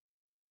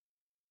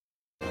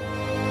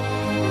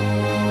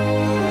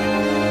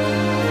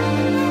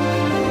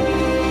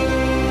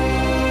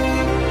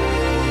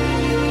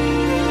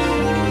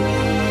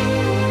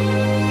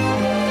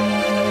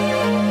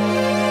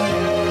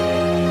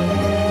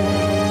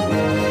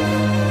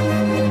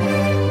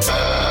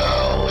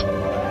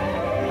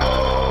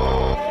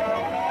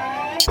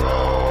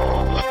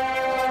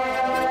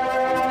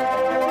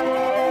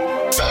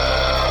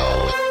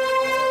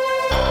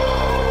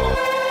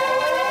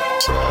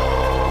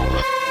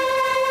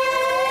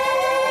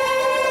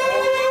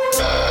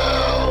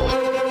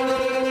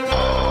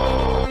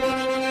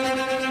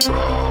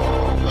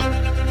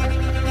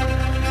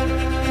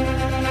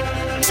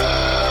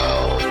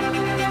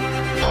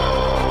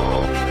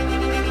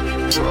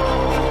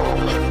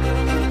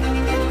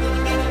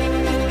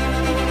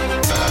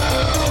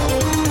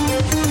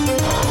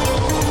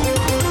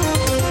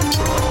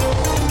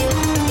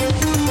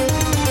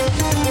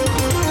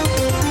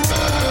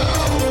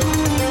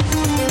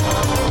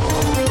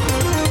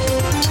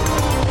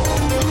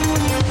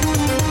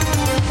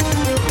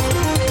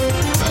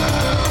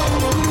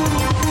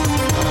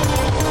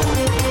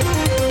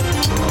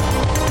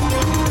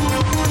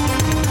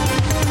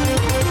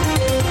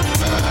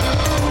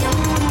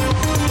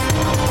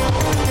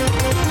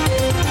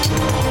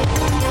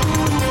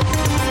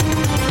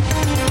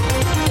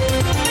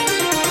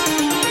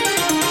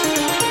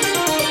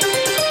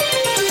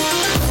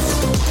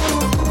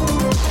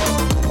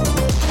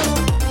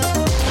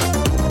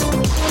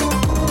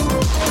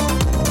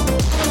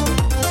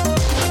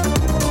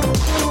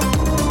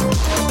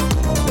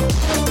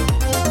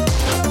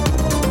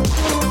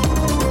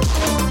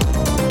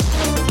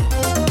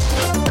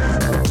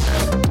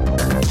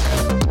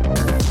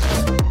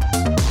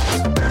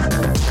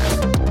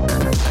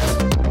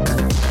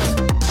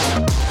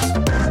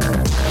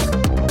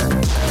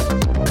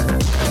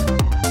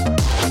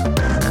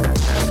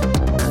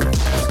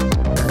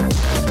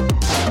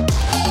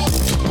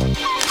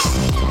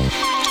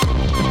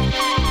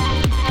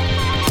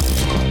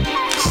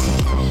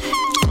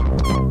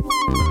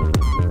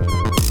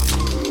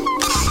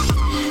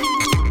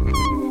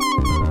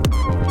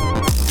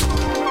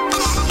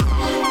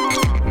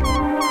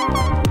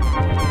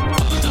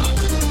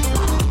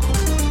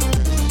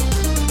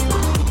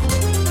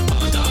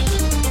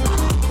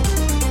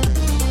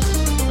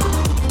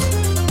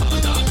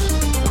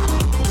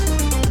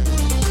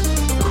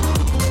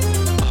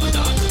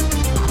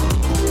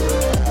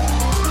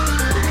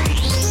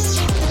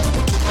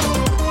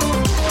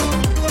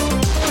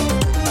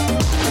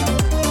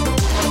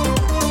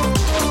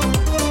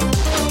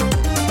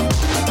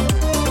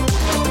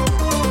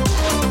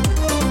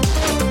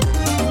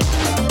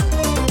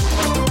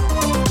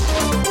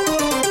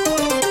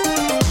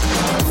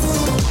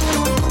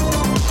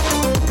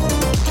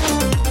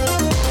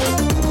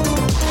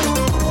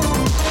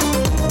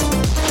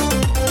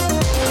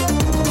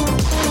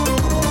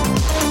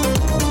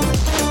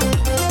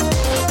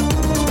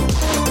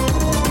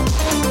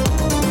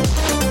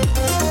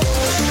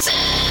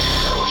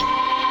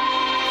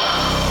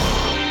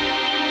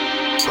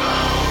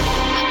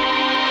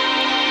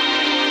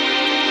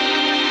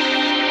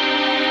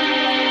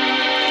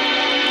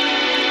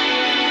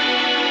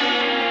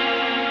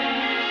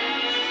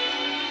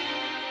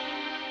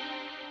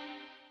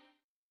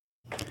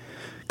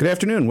Good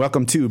afternoon.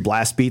 Welcome to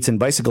Blast Beats and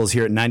Bicycles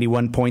here at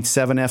 91.7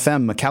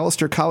 FM,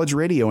 McAllister College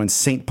Radio in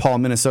St. Paul,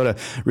 Minnesota.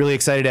 Really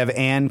excited to have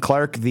Ann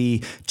Clark,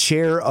 the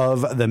chair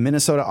of the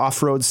Minnesota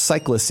Off-Road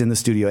Cyclists, in the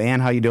studio. Ann,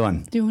 how you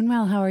doing? Doing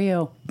well. How are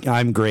you?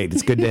 I'm great.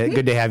 It's good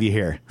to have you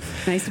here.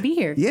 Nice to be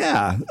here.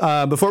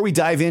 Yeah. Before we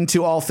dive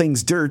into all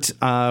things dirt,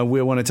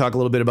 we want to talk a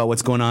little bit about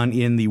what's going on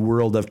in the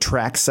world of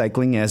track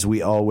cycling, as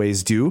we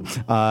always do.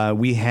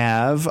 We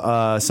have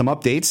some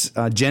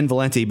updates. Jen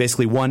Valenti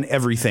basically won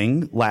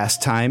everything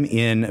last time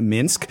in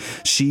Minsk.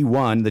 She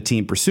won the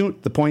team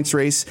pursuit, the points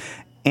race,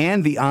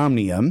 and the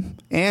Omnium,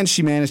 and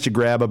she managed to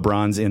grab a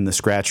bronze in the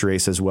scratch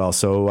race as well.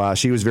 So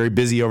she was very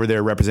busy over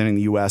there representing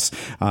the U.S.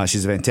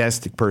 She's a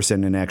fantastic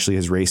person and actually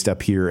has raced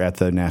up here at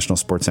the National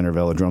Sports Center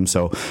Velodrome.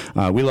 So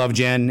we love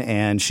Jen,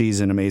 and she's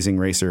an amazing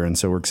racer, and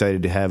so we're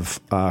excited to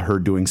have her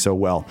doing so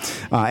well.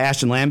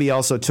 Ashton Lambie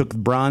also took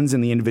bronze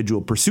in the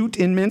individual pursuit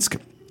in Minsk.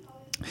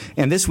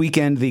 And this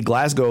weekend, the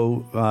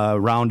Glasgow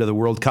round of the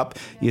World Cup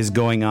is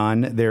going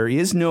on. There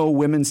is no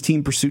women's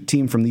team pursuit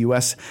team from the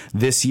U.S.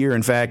 this year.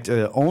 In fact,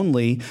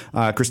 only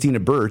Christina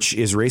Birch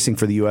is racing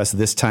for the U.S.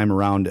 this time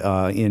around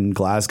in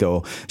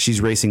Glasgow. She's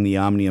racing the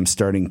Omnium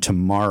starting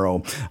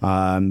tomorrow.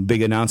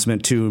 Big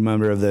announcement, too. A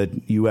member of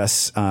the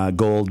U.S.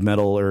 gold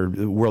medal or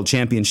World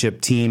Championship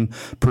team,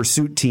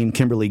 pursuit team,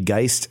 Kimberly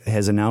Geist,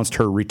 has announced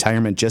her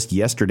retirement just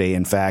yesterday,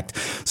 in fact.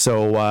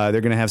 So they're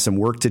going to have some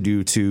work to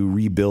do to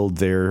rebuild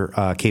their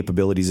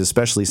capabilities,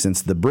 especially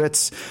since the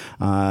Brits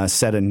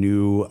set a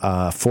new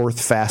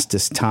fourth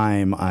fastest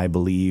time, I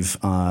believe,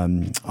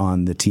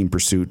 on the team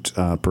pursuit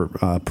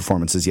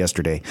performances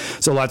yesterday.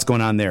 So lots going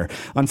on there.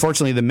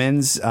 Unfortunately, the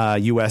men's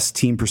U.S.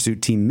 team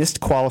pursuit team missed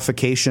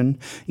qualification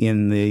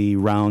in the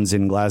rounds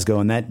in Glasgow,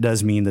 and that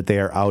does mean that they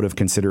are out of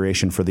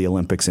consideration for the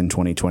Olympics in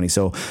 2020.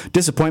 So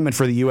disappointment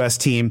for the U.S.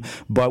 team,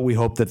 but we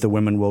hope that the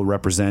women will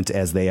represent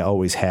as they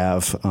always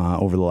have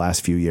over the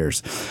last few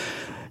years.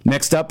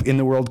 Next up in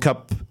the World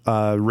Cup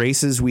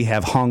races, we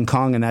have Hong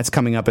Kong, and that's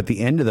coming up at the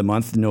end of the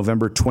month,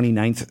 November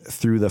 29th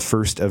through the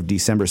 1st of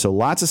December. So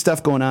lots of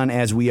stuff going on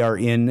as we are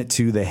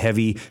into the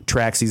heavy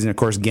track season. Of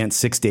course, Ghent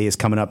 6 Day is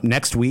coming up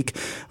next week,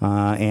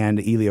 and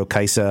Elio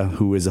Kaisa,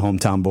 who is a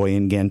hometown boy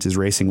in Ghent, is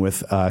racing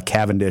with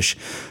Cavendish.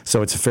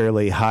 So it's a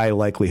fairly high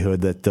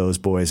likelihood that those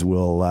boys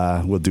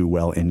will do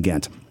well in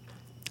Ghent.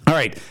 All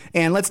right,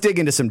 and let's dig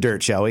into some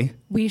dirt, shall we?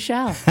 We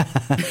shall.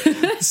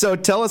 So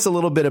tell us a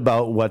little bit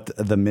about what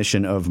the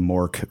mission of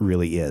MORC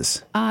really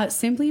is.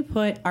 Simply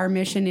put, our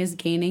mission is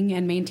gaining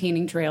and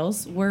maintaining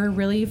trails. We're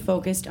really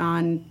focused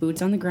on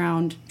boots on the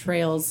ground,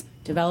 trails,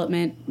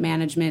 development,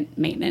 management,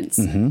 maintenance.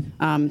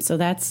 Mm-hmm. So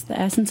that's the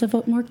essence of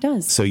what MORC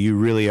does. So you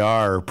really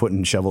are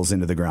putting shovels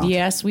into the ground.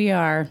 Yes, we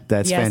are.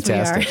 That's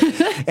fantastic.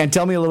 We are. And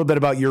tell me a little bit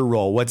about your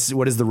role. What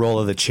is the role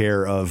of the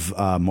chair of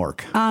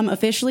MORC?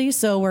 Officially,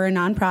 so we're a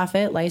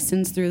nonprofit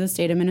licensed through the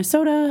state of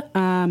Minnesota.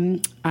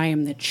 I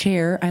am the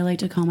chair. I like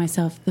to call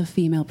myself the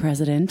female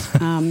president.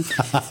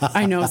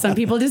 I know some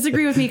people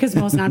disagree with me because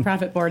most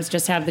nonprofit boards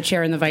just have the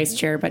chair and the vice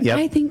chair, but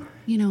I think,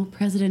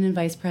 president and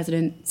vice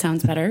president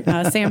sounds better.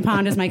 Sam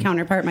Pond is my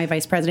counterpart, my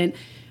vice president.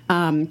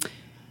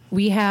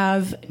 We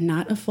have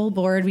not a full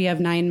board. We have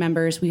 9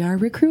 members. We are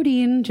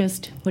recruiting,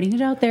 just putting it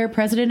out there.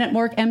 President at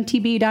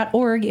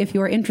morcmtb.org if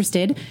you're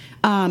interested.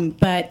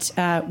 But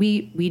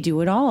we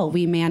do it all.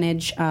 We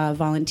manage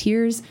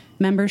volunteers,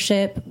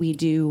 membership. We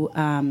do,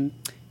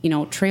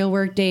 trail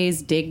work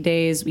days, dig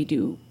days. We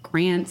do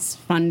grants,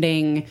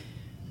 funding,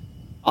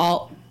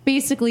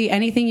 basically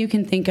anything you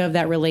can think of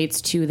that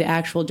relates to the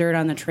actual dirt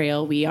on the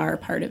trail, we are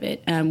part of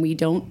it. We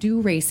don't do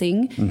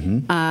racing,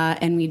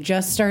 and we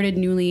just started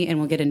newly, and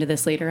we'll get into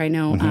this later, I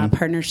know,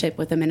 partnership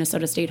with the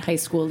Minnesota State High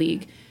School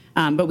League.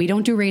 But we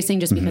don't do racing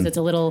just because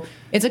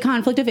it's a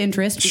conflict of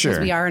interest because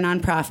we are a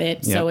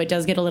nonprofit, so it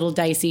does get a little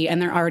dicey,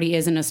 and there already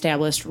is an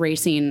established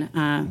racing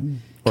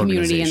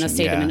community in the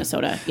state of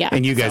Minnesota. Yeah.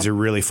 And you guys are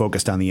really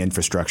focused on the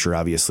infrastructure,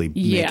 obviously,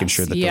 making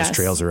sure that those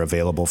trails are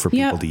available for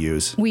people to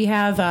use. We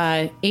have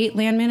 8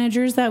 land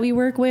managers that we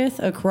work with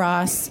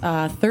across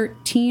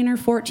 13 or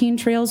 14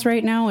 trails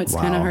right now. It's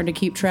kind of hard to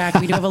keep track.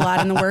 We do have a lot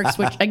in the works,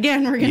 which,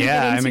 again, we're going to get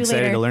into later. I'm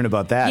excited to learn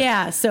about that.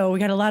 Yeah, so we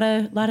got a lot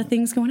of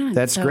things going on.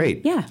 That's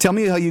great. Yeah. Tell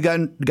me how you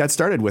got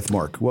started with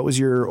MORC. What was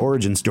your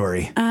origin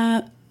story?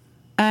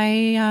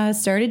 I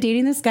started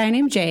dating this guy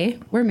named Jay.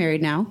 We're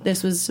married now.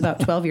 This was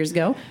about 12 years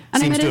ago.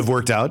 And Seems to have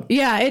worked out.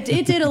 Yeah, it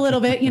did a little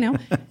bit,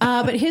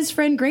 But his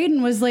friend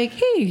Graydon was like,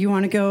 hey, you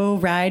want to go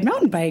ride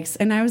mountain bikes?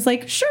 And I was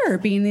like, sure,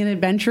 being the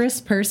adventurous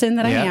person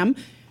that I am.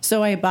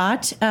 So I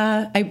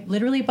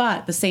literally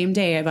bought the same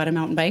day I bought a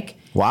mountain bike.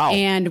 Wow.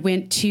 And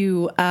went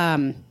to,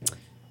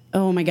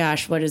 oh my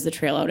gosh, what is the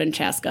trail out in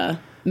Chaska?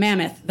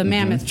 Mammoth, the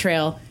Mammoth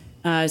Trail.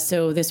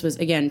 So this was,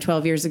 again,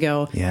 12 years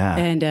ago. Yeah.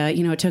 And,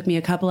 it took me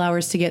a couple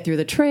hours to get through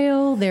the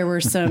trail. There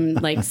were some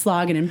like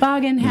slogging and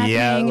bogging happening.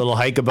 Yeah, a little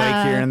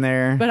hike-a-bike here and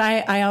there. But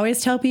I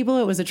always tell people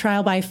it was a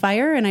trial by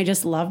fire, and I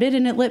just loved it,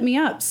 and it lit me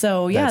up.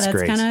 So yeah,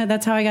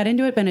 that's how I got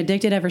into it. Been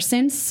addicted ever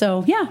since.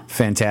 So yeah.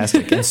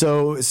 Fantastic. And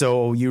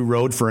so you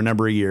rode for a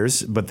number of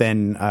years, but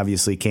then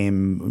obviously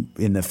came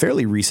in the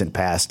fairly recent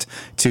past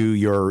to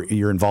your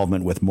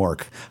involvement with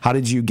MORC. How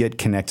did you get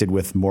connected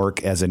with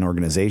MORC as an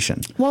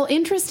organization? Well,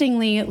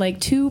 interestingly, like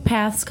two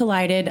paths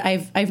collided.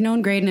 I've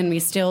known Graydon, and we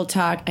still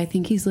talk. I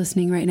think he's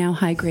listening right now.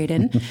 Hi,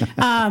 Graydon.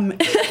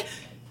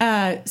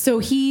 So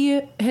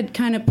he had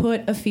kind of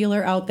put a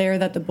feeler out there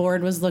that the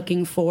board was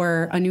looking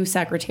for a new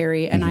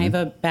secretary, and I have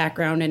a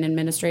background in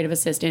administrative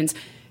assistance.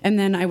 And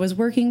then I was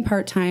working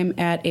part-time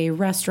at a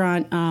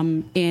restaurant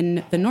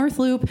in the North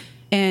Loop,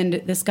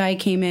 and this guy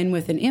came in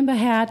with an IMBA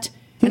hat.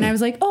 And I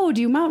was like, oh,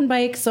 do you mountain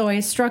bike? So I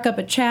struck up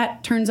a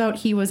chat. Turns out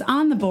he was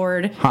on the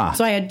board. Huh.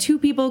 So I had two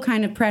people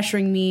kind of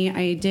pressuring me.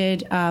 I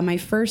did my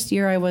first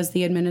year, I was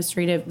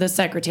the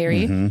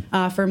secretary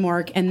for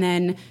MORC. And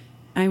then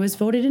I was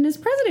voted in as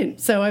president.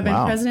 So I've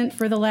been president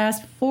for the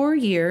last 4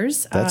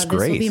 years. That's great.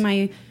 This will be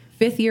my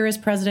 5th year as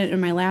president and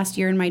my last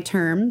year in my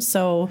term.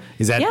 So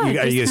is that are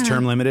you guys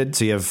term limited?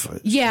 So you have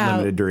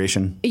limited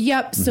duration?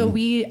 Yep. So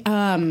we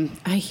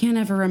I can't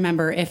ever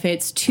remember if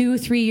it's 2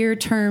 3-year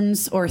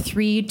terms or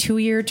 3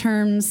 2-year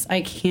terms.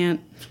 I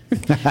can't.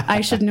 I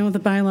should know the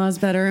bylaws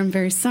better. I'm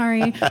very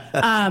sorry.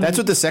 That's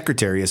what the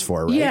secretary is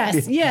for, right?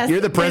 Yes.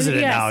 You're the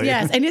president now.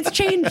 Yes, and it's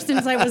changed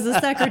since I was the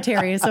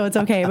secretary, so it's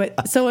okay.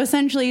 But so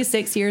essentially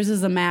 6 years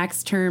is the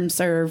max term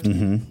served,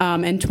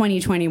 and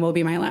 2020 will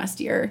be my last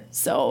year.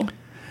 So.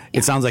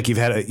 It sounds like you've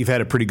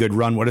had a pretty good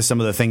run. What are some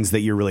of the things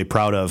that you're really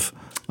proud of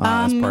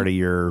as part of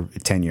your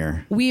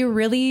tenure? We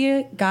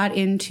really got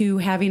into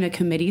having a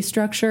committee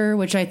structure,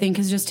 which I think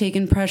has just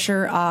taken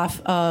pressure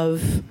off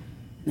of,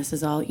 this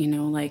is all,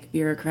 like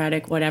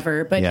bureaucratic,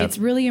 whatever. But it's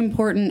really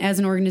important as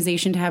an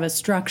organization to have a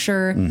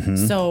structure.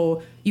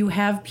 So you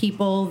have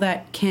people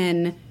that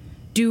can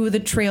do the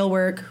trail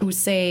work who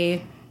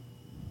say,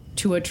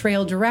 to a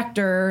trail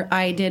director,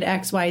 I did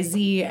X, Y,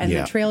 Z, and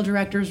the trail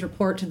directors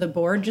report to the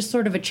board, just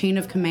sort of a chain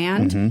of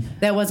command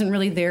that wasn't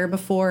really there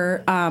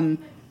before.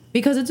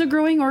 Because it's a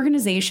growing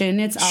organization.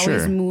 It's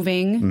always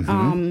moving.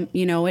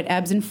 It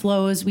ebbs and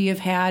flows. We have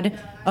had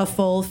a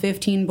full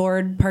 15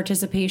 board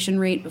participation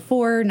rate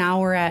before. Now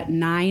we're at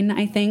 9,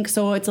 I think.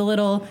 So it's a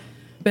little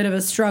bit of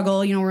a struggle.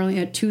 We're only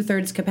at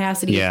 2/3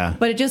 capacity. Yeah.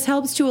 But it just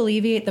helps to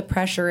alleviate the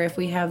pressure if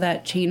we have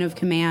that chain of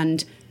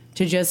command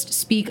to just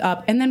speak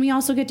up. And then we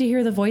also get to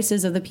hear the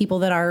voices of the people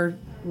that are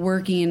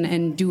working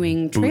and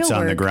doing trail boots work.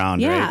 On the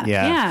ground, right?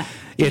 Yeah.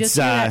 You just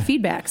hear that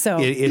feedback. So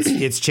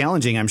it's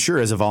challenging, I'm sure,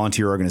 as a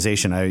volunteer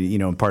organization.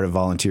 Part of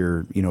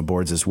volunteer,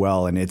 boards as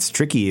well. And it's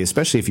tricky,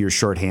 especially if you're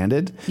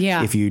shorthanded.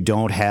 Yeah. If you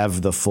don't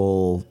have the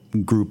full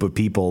group of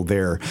people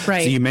there.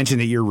 Right. So you mentioned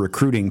that you're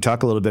recruiting.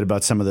 Talk a little bit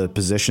about some of the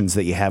positions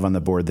that you have on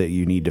the board that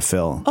you need to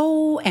fill.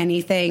 Oh,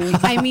 anything.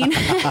 I mean,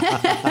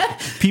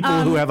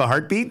 people who have a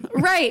heartbeat.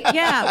 Right.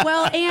 Yeah.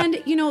 Well, and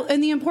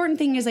and the important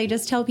thing is, I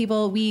just tell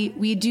people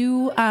we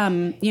do.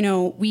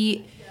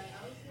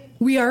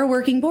 We are a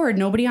working board.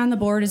 Nobody on the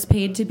board is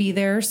paid to be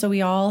there, so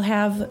we all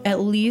have at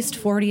least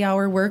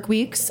 40-hour work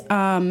weeks.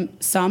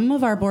 Some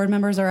of our board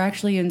members are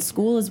actually in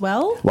school as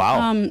well.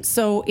 Wow.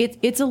 So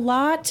it's a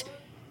lot.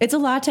 It's a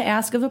lot to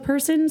ask of a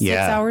person. 6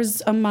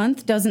 hours a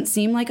month doesn't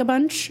seem like a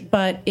bunch,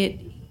 but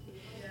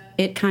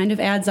it kind of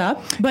adds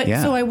up. But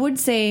so I would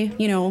say,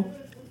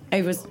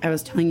 I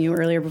was telling you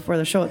earlier before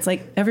the show, it's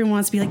like everyone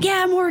wants to be like,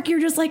 yeah, MORC,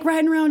 you're just like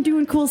riding around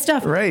doing cool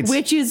stuff. Right.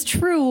 Which is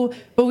true,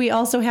 but we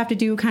also have to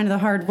do kind of the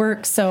hard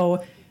work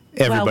so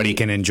everybody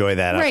can enjoy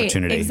that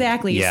opportunity.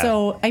 Exactly. Yeah.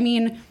 So, I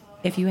mean,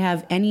 if you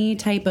have any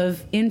type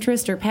of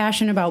interest or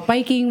passion about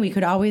biking, we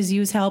could always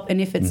use help.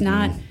 And if it's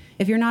not,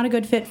 if you're not a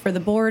good fit for the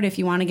board, if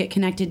you want to get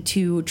connected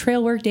to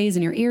trail work days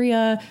in your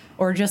area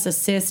or just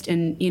assist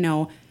in,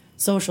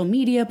 social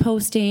media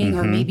posting,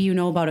 or maybe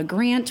about a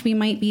grant we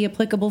might be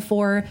applicable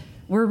for,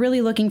 we're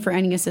really looking for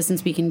any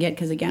assistance we can get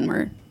because, again,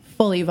 we're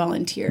fully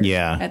volunteer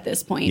at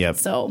this point. Yep.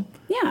 So,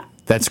 yeah.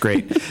 That's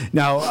great.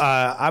 Now,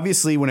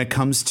 obviously, when it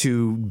comes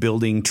to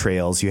building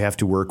trails, you have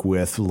to work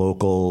with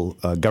local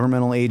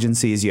governmental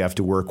agencies. You have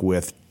to work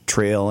with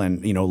trail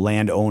and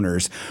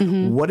landowners.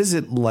 What is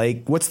it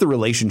like? What's the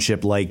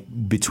relationship like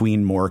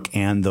between MORC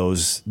and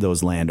those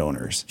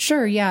landowners?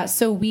 Sure. Yeah.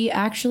 So we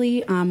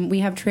actually we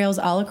have trails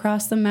all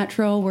across the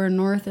metro. We're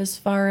north as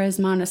far as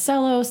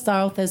Monticello,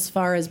 south as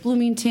far as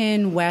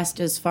Bloomington, west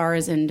as far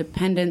as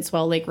Independence.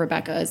 Well, Lake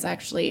Rebecca is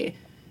actually,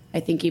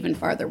 I think, even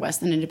farther west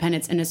than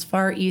Independence, and as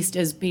far east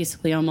as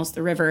basically almost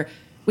the river.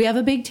 We have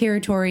a big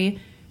territory.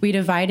 We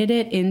divided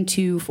it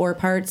into 4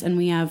 parts, and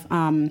we have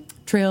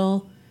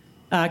trail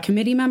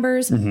committee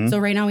members. So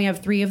right now we have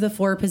 3 of the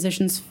 4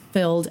 positions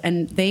filled,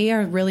 and they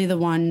are really the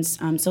ones.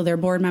 So they're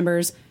board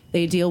members.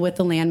 They deal with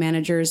the land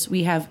managers.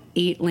 We have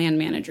 8 land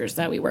managers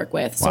that we work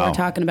with. So we're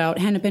talking about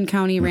Hennepin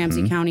County,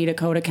 Ramsey County,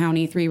 Dakota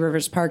County, Three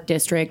Rivers Park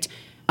District.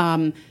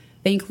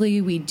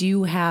 Thankfully, we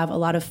do have a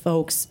lot of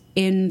folks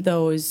in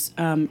those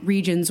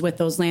regions with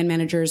those land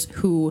managers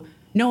who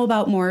know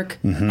about MORC,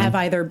 have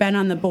either been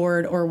on the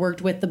board or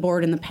worked with the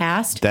board in the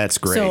past. That's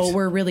great. So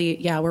we're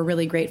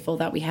really grateful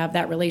that we have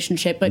that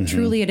relationship. But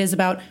truly, it is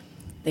about,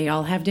 they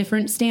all have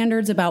different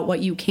standards about what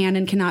you can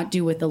and cannot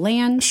do with the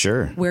land.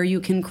 Sure. Where you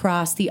can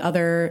cross the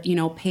other,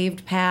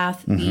 paved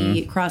path,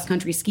 the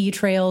cross-country ski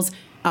trails,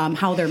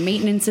 how their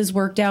maintenance is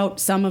worked out.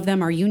 Some of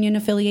them are union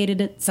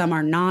affiliated, some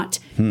are not.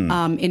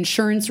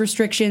 Insurance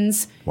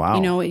restrictions.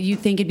 Wow. You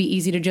think it'd be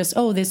easy to just,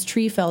 this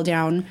tree fell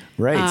down.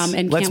 Right.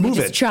 And Let's can't we move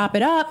just it. chop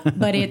it up?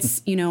 But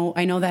it's,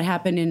 I know that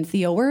happened in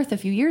Theo Worth a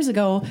few years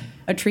ago.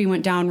 A tree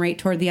went down right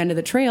toward the end of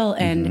the trail,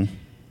 and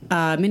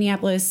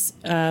Minneapolis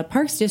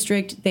Parks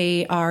District,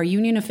 they are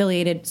union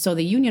affiliated, so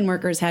the union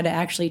workers had to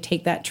actually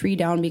take that tree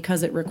down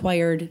because it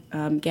required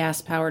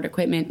gas-powered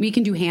equipment. We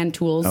can do hand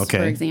tools,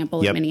 for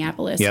example, in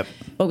Minneapolis,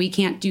 but we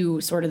can't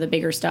do sort of the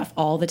bigger stuff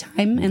all the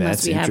time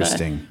unless we have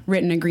a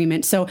written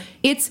agreement. So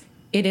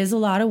it is a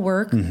lot of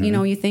work.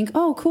 You think,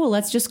 oh, cool,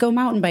 let's just go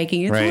mountain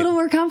biking. It's a little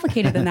more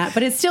complicated than that,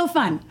 but it's still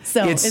fun.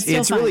 So it's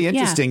still fun. Really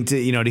interesting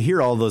to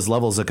hear all those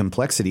levels of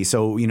complexity.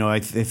 So I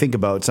think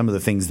about some of the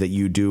things that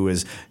you do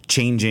is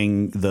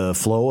changing the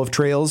flow of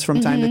trails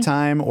from time to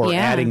time, or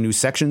adding new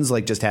sections,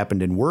 like just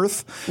happened in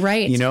Worth.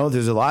 Right.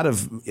 There's a lot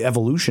of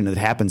evolution that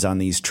happens on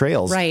these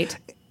trails. Right.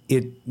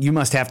 You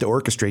must have to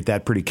orchestrate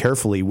that pretty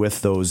carefully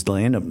with those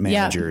land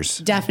managers.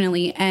 Yeah,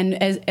 definitely. And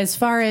as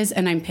far as,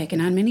 and I'm picking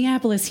on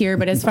Minneapolis here,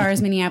 but as far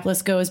as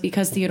Minneapolis goes,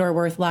 because Theodore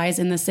Worth lies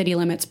in the city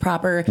limits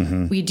proper,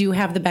 we do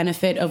have the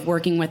benefit of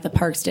working with the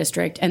Parks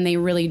District, and they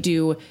really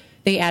do.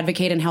 They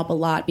advocate and help a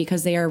lot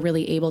because they are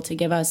really able to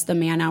give us the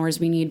man hours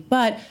we need.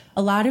 But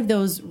a lot of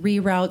those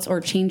reroutes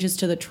or changes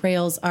to the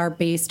trails are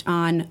based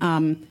on,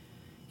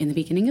 in the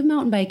beginning of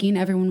mountain biking,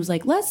 everyone was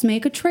like, let's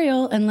make a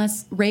trail and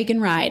let's rake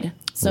and ride.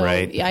 So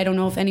I don't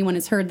know if anyone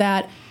has heard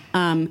that,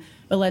 but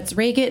let's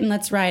rake it and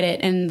let's ride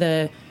it. And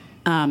the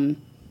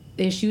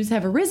issues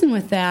have arisen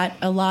with that.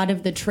 A lot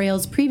of the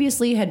trails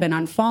previously had been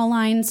on fall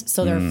lines,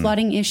 so there are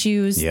flooding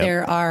issues.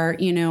 There are,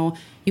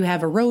 you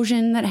have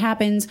erosion that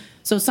happens.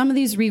 So some of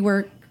these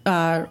reroutes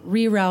and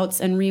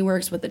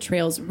reworks with the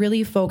trails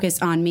really focus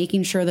on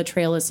making sure the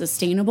trail is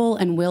sustainable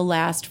and will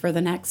last for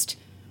the next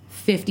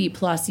 50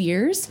 plus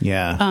years.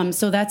 Yeah.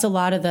 So that's a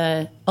lot of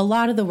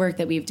the work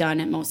that we've done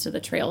at most of the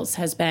trails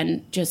has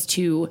been just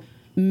to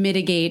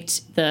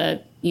mitigate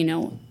the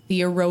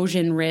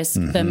erosion risk,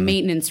 the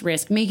maintenance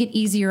risk, make it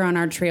easier on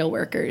our trail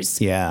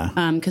workers.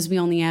 Yeah. Because we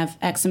only have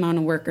X amount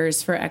of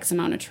workers for X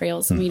amount of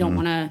trails, and we don't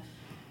want to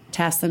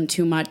task them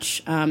too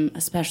much,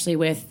 especially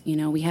with,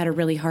 we had a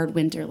really hard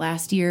winter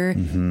last year.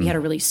 We had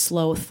a really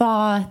slow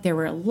thaw. There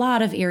were a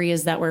lot of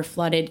areas that were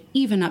flooded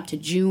even up to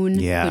June,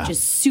 which is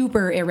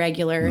super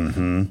irregular.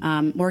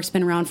 MORC's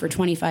been around for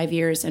 25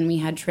 years, and we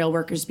had trail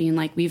workers being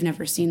like, we've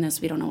never seen this.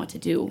 We don't know what to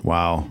do.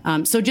 Wow.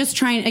 So just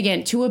trying,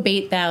 again, to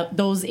abate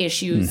those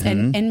issues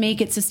and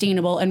make it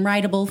sustainable and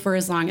rideable for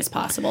as long as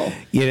possible.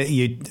 Yeah,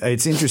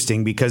 it's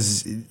interesting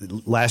because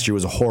last year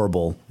was a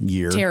horrible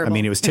year. Terrible. I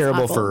mean, it was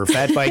terrible for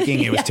fat biking.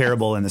 It was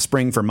terrible in the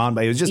spring for mountain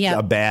biking. It was just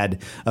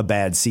a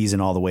bad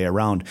season all the way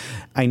around.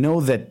 I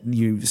know that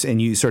you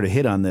sort of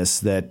hit on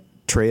this, that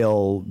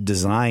trail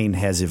design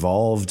has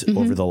evolved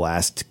over the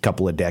last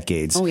couple of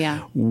decades. Oh, yeah.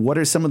 What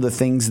are some of the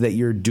things that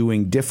you're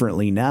doing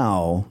differently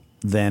now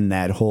than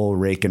that whole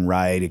rake and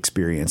ride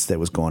experience that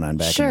was going on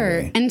back in the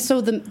day? And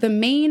so the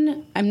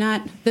main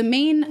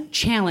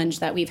challenge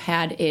that we've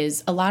had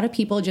is a lot of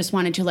people just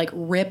wanted to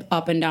rip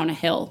up and down a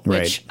hill,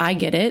 which I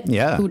get it.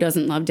 Yeah. Who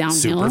doesn't love downhill?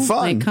 Super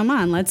fun. Come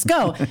on, let's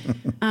go.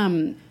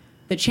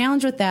 The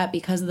challenge with that,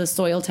 because of the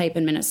soil type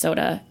in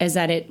Minnesota, is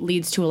that it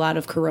leads to a lot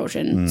of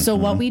corrosion. So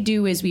what we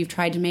do is we've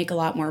tried to make a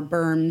lot more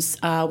berms.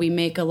 We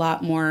make a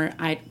lot more,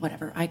 I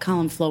call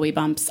them flowy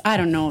bumps. I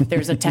don't know if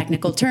there's a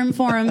technical term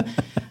for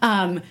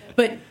them.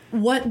 But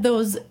what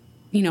those,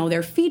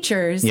 they're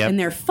features and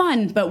they're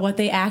fun, but what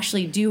they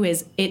actually do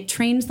is it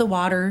trains the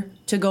water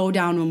to go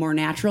down a more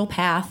natural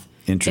path.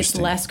 Interesting.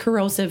 It's less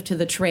corrosive to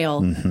the trail.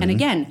 And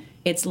again,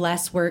 it's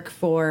less work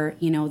for,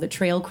 the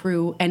trail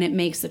crew, and it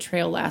makes the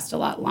trail last a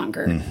lot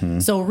longer.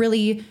 So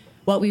really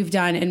what we've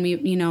done, and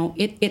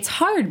it's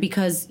hard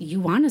because you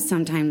want to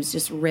sometimes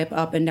just rip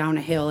up and down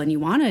a hill, and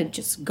you want to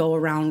just go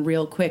around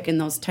real quick in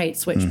those tight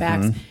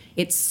switchbacks.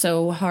 It's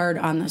so hard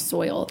on the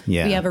soil.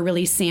 Yeah. We have a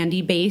really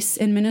sandy base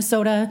in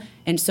Minnesota,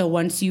 and so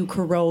once you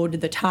corrode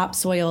the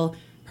topsoil,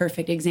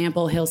 perfect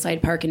example,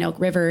 Hillside Park and Elk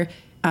River,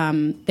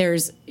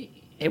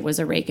 it was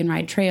a rake and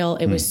ride trail.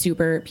 It was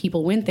super,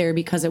 people went there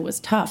because it was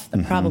tough.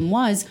 The problem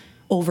was,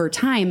 over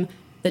time,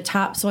 the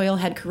topsoil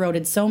had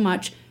corroded so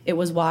much, it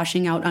was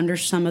washing out under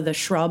some of the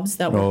shrubs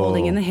that were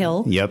holding in the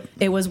hill. Yep.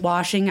 It was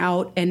washing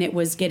out, and it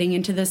was getting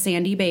into the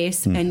sandy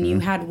base, and you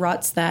had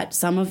ruts that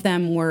some of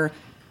them were,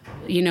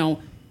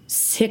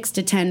 6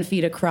 to 10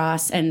 feet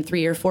across and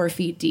 3 or 4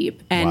 feet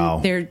deep.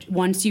 And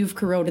once you've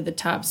corroded the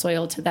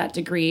topsoil to that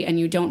degree and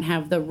you don't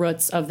have the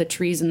roots of the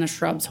trees and the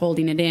shrubs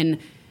holding it in,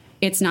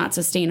 it's not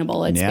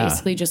sustainable. It's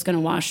basically just going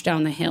to wash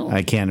down the hill.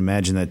 I can't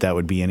imagine that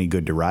would be any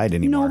good to ride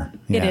anymore.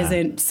 No, it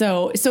isn't.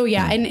 So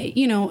yeah. And,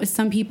 you know,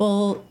 some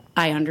people,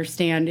 I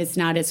understand it's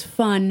not as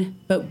fun,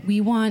 but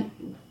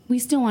we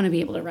still want to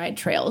be able to ride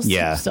trails.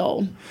 Yeah.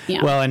 So,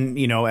 yeah. Well, and,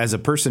 you know, as a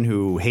person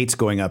who hates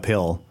going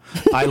uphill,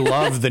 I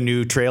love the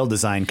new trail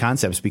design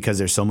concepts because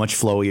they're so much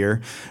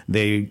flowier.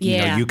 You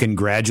know, you can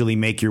gradually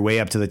make your way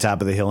up to the top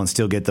of the hill and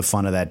still get the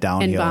fun of that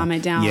downhill. And bomb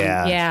it down.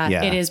 Yeah.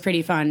 It is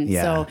pretty fun.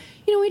 Yeah. So,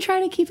 you know, we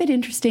try to keep it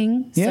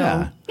interesting.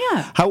 Yeah. So,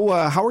 yeah.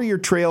 How are your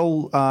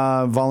trail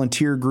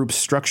volunteer groups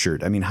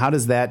structured? I mean, how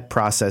does that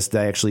process to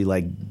actually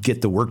like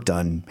get the work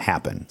done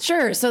happen?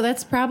 Sure. So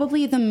that's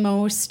probably the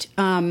most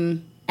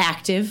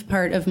active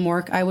part of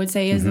MORC, I would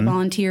say, is the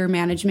volunteer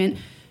management.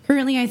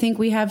 Currently, I think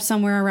we have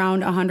somewhere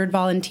around 100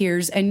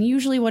 volunteers, and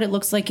usually what it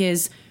looks like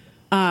is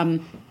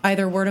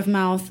either word of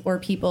mouth or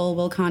people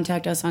will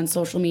contact us on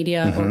social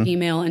media or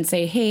email and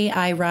say, hey,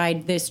 I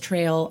ride this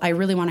trail. I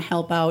really want to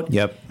help out.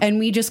 Yep. And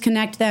we just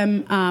connect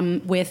them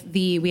we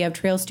have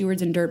trail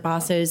stewards and dirt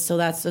bosses, so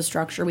that's the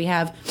structure we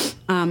have.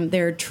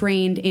 They're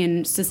trained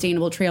in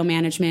sustainable trail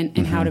management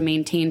and how to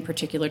maintain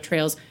particular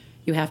trails.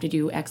 You have to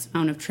do X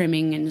amount of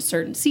trimming in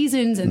certain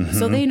seasons, and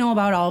so they know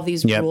about all of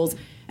these rules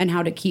and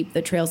how to keep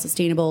the trail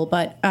sustainable.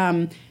 But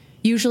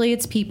usually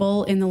it's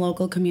people in the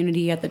local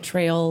community at the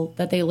trail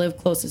that they live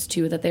closest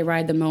to, that they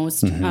ride the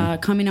most,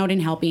 coming out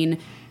and helping.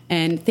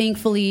 And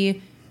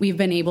thankfully, we've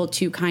been able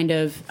to kind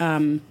of,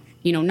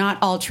 not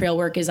all trail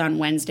work is on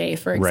Wednesday,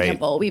 for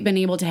example. Right. We've been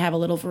able to have a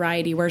little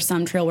variety where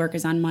some trail work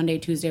is on Monday,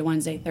 Tuesday,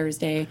 Wednesday,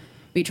 Thursday.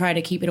 We try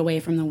to keep it away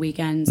from the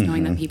weekends,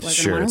 knowing that people are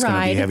going to want to ride. It's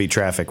going to be heavy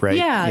traffic, right?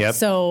 Yeah. Yep.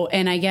 So,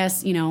 and I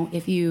guess, you know,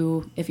 if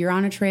you're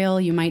on a trail,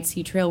 you might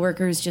see trail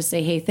workers just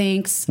say, hey,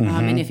 thanks.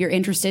 And if you're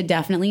interested,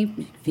 definitely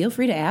feel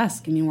free to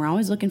ask. I mean, we're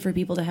always looking for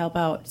people to help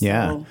out.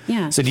 So,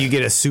 yeah. So do you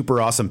get a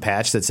super awesome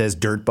patch that says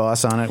Dirt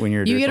Boss on it when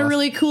you're a Dirt Boss? You get a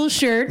really cool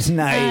shirt.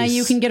 Nice.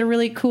 You can get a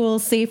really cool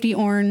safety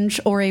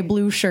orange or a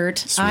blue shirt.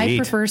 Sweet. I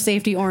prefer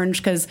safety orange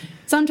because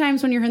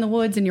sometimes when you're in the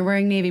woods and you're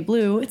wearing navy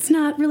blue, it's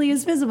not really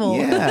as visible.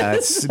 Yeah,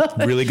 it's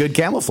really good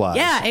camouflage.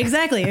 Yeah,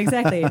 exactly.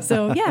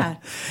 So, yeah.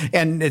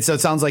 And so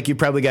it sounds like you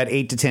probably got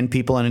 8 to 10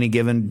 people on any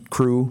given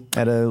crew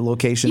at a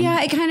location?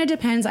 Yeah, it kind of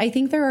depends. I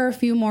think there are a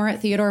few more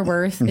at Theodore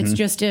Wirth. It's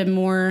just a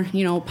more,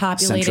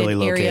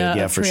 populated area of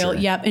trail. For sure.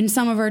 Yep. And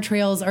some of our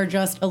trails are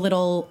just a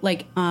little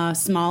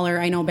smaller.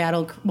 I know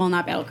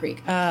not Battle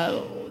Creek.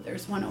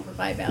 There's one over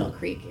by Battle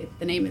Creek.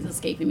 The name is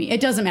escaping me. It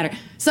doesn't matter.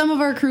 Some of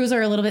our crews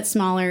are a little bit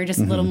smaller, just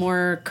a little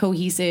more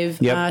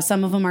cohesive. Yep.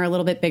 Some of them are a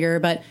little bit bigger,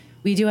 but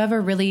we do have a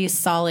really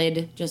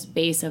solid just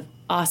base of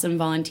awesome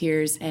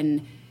volunteers,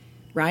 and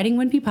riding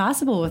wouldn't be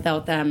possible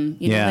without them.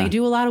 They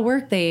do a lot of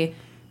work. They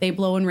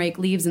blow and rake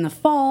leaves in the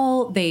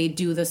fall. They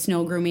do the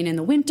snow grooming in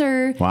the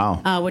winter.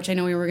 Wow. Which I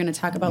know we were going to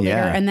talk about later.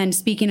 And then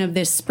speaking of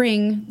this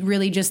spring,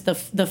 really just the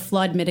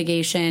flood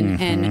mitigation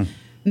and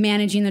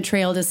managing the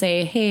trail to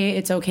say, hey,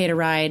 it's okay to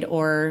ride,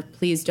 or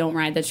please don't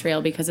ride the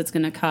trail because it's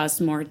going to cause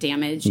more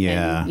damage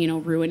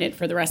and ruin it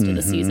for the rest of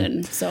the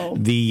season. So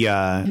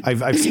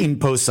I've seen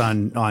posts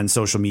on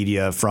social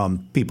media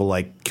from people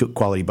like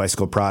Quality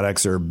Bicycle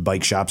Products or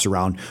bike shops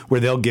around where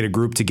they'll get a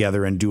group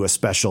together and do a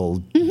special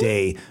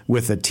day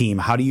with a team.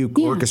 How do you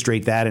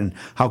orchestrate that, and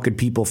how could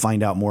people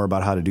find out more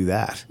about how to do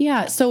that?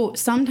 Yeah, so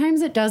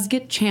sometimes it does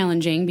get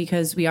challenging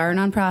because we are a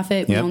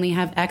nonprofit. We only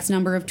have X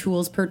number of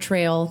tools per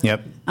trail.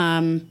 Yep.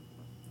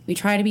 We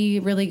try to be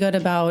really good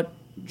about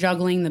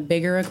juggling the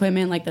bigger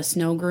equipment like the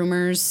snow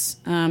groomers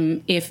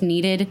if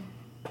needed.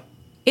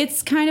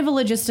 It's kind of a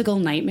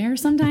logistical nightmare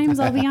sometimes,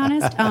 I'll be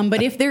honest.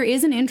 But if there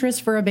is an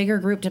interest for a bigger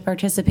group to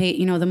participate,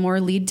 the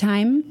more lead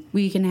time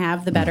we can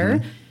have, the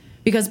better.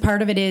 Because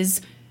part of it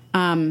is,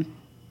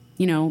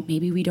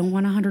 maybe we don't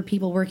want 100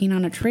 people working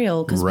on a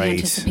trail because we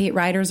anticipate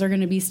riders are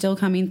going to be still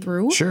coming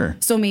through. Sure.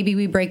 So maybe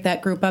we break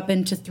that group up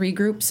into 3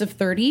 groups of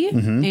 30.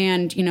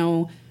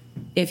 And,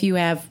 if you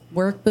have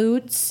work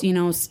boots,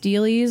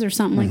 steelies or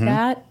something like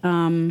that,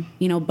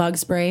 bug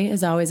spray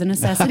is always a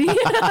necessity.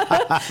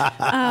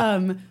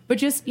 But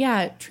just,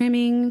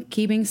 trimming,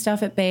 keeping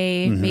stuff at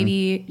bay,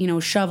 maybe,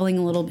 shoveling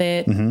a little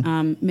bit,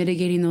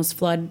 mitigating those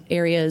flood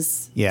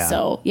areas. Yeah.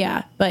 So,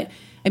 but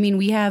I mean,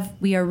 we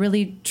are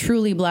really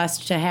truly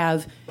blessed to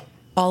have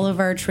all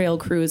of our trail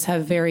crews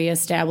have very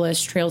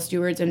established trail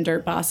stewards and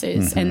dirt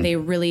bosses, and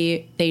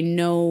they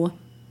know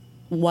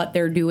what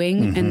they're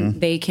doing, and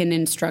they can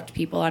instruct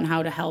people on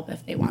how to help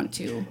if they want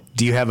to.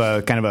 Do you have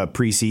a kind of a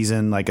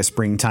preseason, like a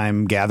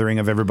springtime gathering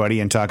of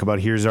everybody and talk about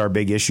here's our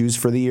big issues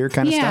for the year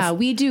kind of stuff? Yeah,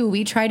 we do.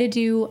 We try to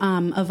do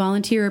a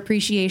volunteer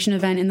appreciation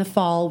event in the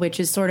fall, which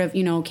is sort of,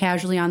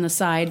 casually on the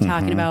side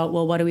talking about,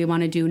 well, what do we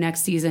want to do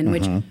next season,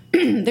 which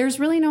there's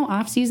really no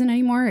off season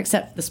anymore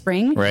except the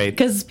spring. Right.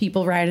 Because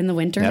people ride in the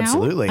winter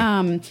Absolutely.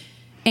 now.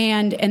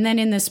 And then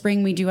in the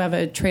spring, we do have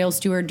a trail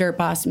steward dirt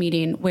boss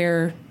meeting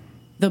where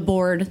the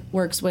board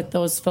works with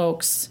those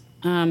folks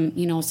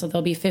So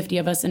there'll be 50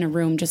 of us in a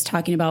room just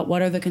talking about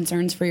what are the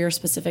concerns for your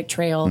specific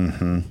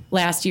trail.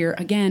 Last year,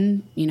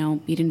 again,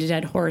 beating a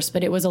dead horse,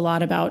 but it was a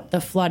lot about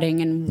the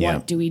flooding and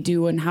what do we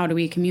do and how do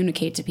we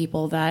communicate to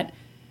people that,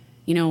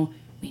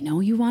 we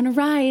know you want to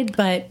ride,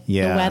 but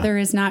the weather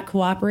is not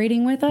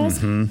cooperating with us.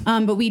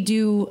 But we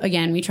do,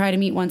 again, we try to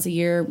meet once a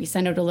year. We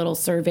send out a little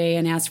survey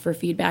and ask for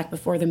feedback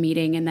before the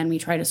meeting, and then we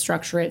try to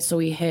structure it so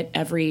we hit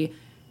every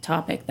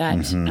topic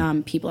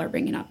that people are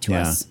bringing up to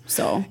us.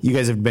 So you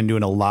guys have been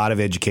doing a lot of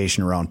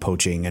education around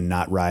poaching and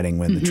not riding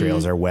when the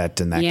trails are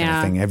wet and that kind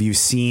of thing. Have you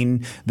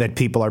seen that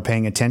people are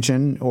paying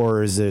attention,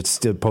 or is it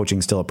still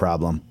poaching still a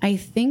problem? I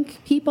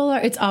think people are.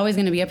 It's always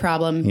going to be a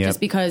problem, just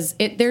because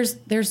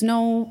there's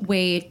no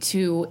way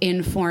to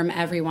inform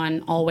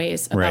everyone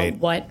always about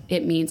what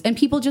it means, and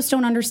people just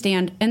don't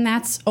understand, and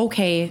that's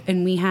okay.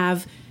 And we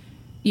have,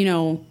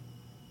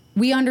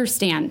 we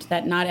understand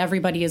that not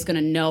everybody is going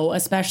to know,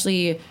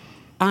 especially.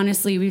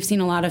 Honestly, we've seen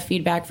a lot of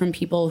feedback from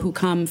people who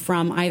come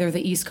from either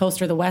the East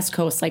Coast or the West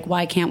Coast, like,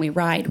 why can't we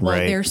ride? Well,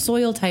 their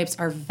soil types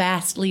are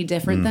vastly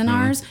different than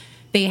ours.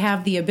 They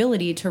have the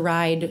ability to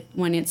ride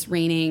when it's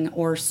raining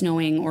or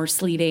snowing or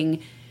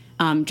sleeting,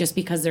 just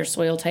because their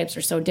soil types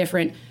are so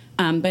different.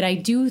 But I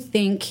do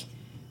think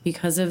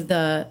because of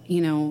the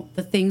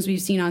things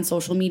we've seen on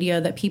social media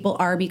that people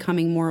are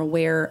becoming more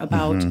aware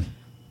about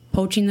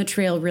poaching the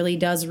trail really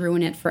does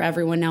ruin it for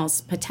everyone else,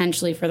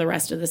 potentially for the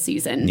rest of the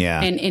season.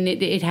 And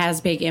it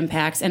has big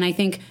impacts. And I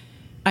think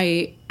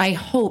I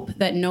hope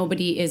that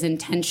nobody is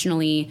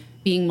intentionally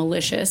being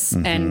malicious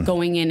and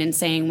going in and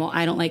saying, well,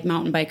 I don't like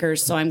mountain bikers,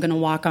 so I'm going to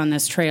walk on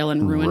this trail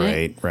and ruin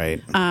it.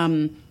 Right.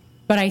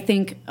 But I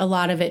think a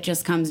lot of it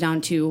just comes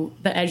down to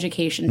the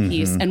education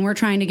piece. And we're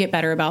trying to get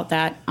better about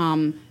that.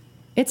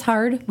 It's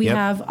hard. We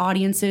have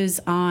audiences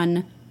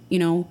on...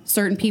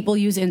 certain people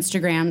use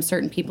Instagram,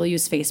 certain people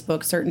use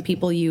Facebook,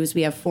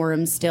 we have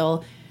forums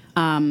still,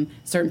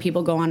 certain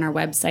people go on our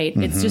website.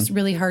 It's just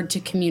really hard to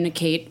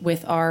communicate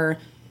with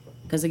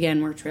because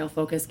again, we're trail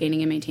focused,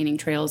 gaining and maintaining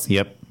trails.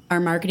 Our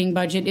marketing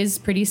budget is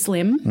pretty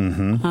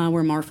slim.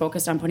 We're more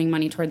focused on putting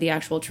money toward the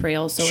actual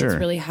trail. So it's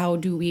really, how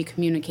do we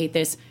communicate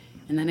this?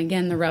 And then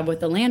again, the rub with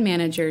the land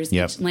managers,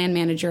 each land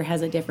manager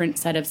has a different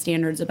set of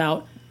standards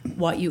about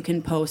what you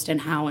can post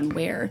and how and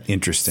where.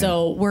 Interesting.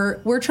 So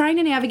we're trying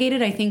to navigate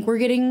it. I think we're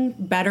getting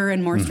better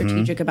and more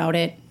strategic about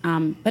it.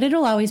 But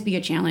it'll always be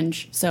a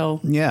challenge.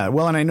 So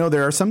well, and I know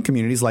there are some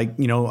communities like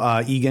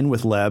Egan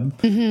with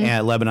Leb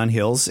at Lebanon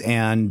Hills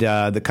and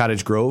the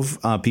Cottage Grove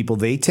people.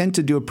 They tend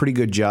to do a pretty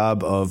good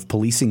job of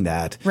policing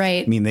that.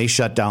 Right. I mean, they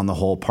shut down the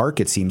whole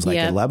park. It seems like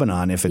at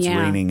Lebanon if it's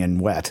raining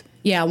and wet.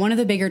 Yeah, one of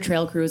the bigger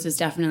trail crews is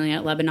definitely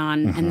at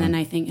Lebanon, and then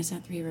I think is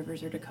that Three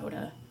Rivers or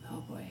Dakota.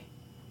 Oh boy.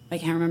 I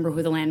can't remember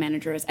who the land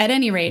manager is. At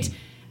any rate,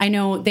 I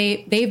know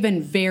they've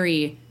been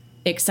very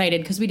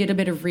excited because we did a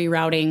bit of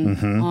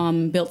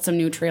rerouting, built some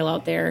new trail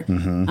out there.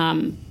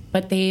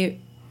 But they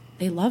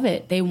love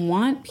it. They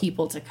want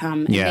people to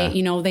come.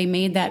 And they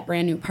made that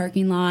brand new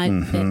parking lot,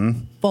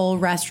 full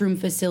restroom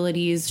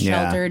facilities,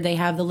 sheltered. They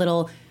have the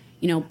little,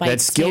 bike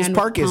that Skills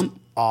Park is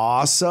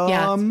awesome.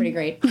 Yeah, it's pretty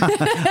great.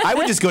 I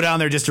would just go down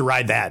there just to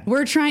ride that.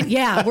 We're trying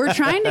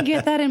to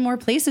get that in more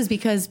places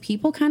because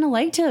people kind of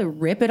like to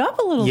rip it up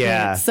a little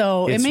bit.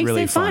 So it makes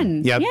really it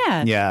fun. Yep.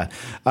 Yeah.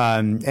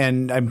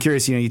 And I'm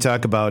curious, you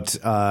talk about,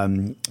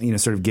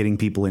 sort of getting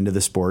people into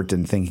the sport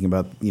and thinking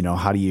about,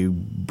 how do you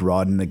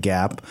broaden the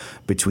gap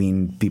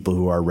between people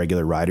who are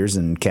regular riders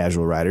and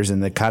casual riders?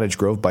 And the Cottage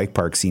Grove Bike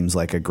Park seems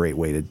like a great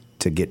way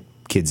to get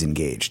kids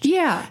engaged.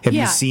 Yeah. Have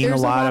you seen a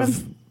lot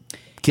of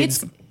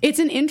kids? It's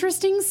an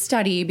interesting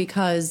study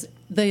because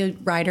the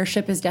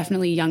ridership is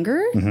definitely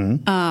younger,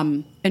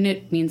 and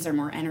it means they're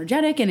more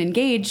energetic and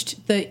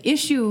engaged.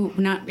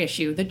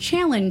 The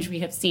challenge we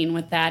have seen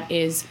with that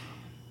is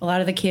a lot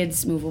of the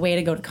kids move away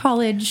to go to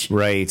college.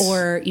 Right.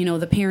 Or,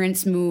 the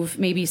parents move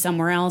maybe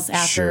somewhere else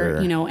after,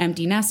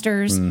 empty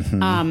nesters.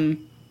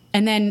 And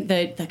then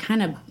the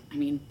kind of,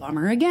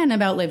 bummer again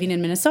about living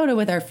in Minnesota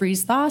with our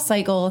freeze-thaw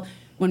cycle,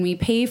 when we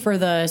pay for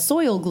the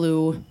soil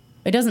glue,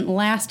 it doesn't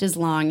last as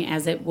long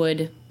as it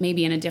would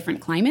maybe in a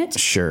different climate.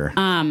 Sure.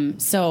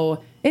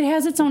 So it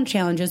has its own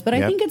challenges, but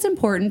I think it's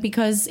important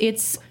because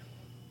it's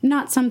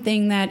not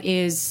something that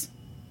is,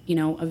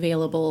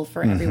 available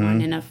for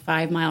everyone in a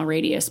 5-mile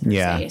radius per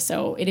se.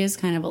 So it is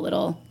kind of a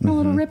little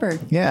ripper.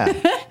 Yeah.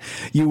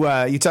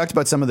 You talked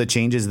about some of the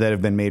changes that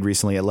have been made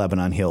recently at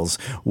Lebanon Hills.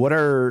 What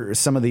are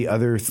some of the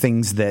other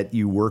things that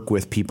you work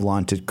with people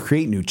on to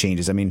create new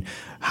changes? I mean,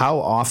 how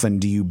often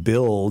do you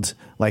build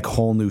like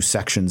whole new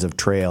sections of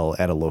trail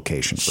at a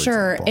location,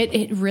 for example?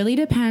 It really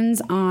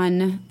depends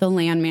on the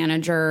land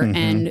manager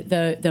and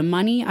the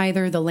money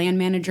either the land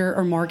manager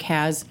or MORC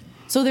has.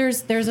 So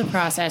there's a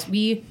process.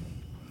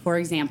 For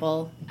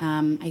example,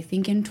 I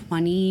think in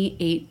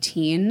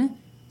 2018,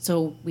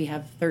 so we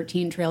have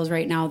 13 trails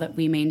right now that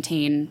we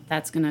maintain.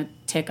 That's going to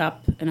tick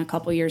up in a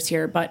couple years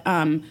here. But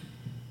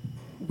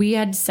we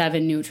had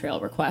 7 new trail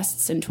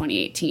requests in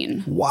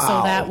 2018. Wow.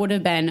 So that would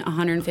have been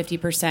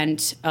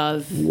 150%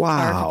 of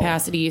our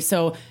capacity.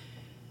 So,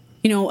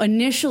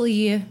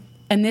 initially,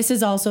 and this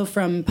is also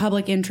from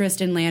public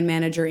interest and land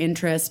manager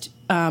interest,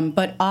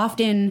 but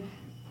often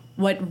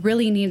what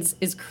really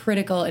is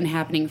critical and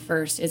happening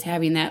first is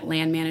having that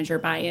land manager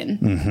buy-in.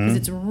 Because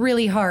it's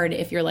really hard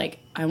if you're like,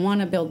 I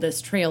want to build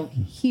this trail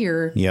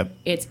here. Yep.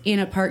 It's in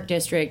a park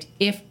district.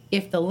 If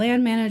the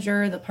land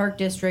manager, the park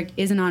district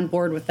isn't on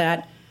board with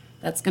that,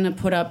 that's going to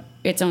put up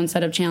its own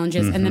set of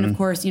challenges. And then, of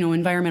course,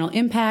 environmental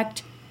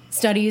impact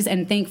studies.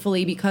 And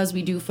thankfully, because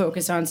we do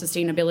focus on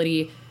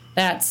sustainability,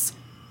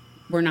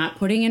 we're not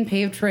putting in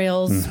paved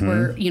trails.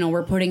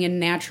 We're putting in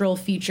natural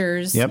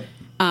features. Yep.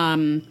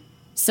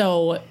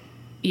 So,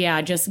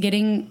 yeah, just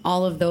getting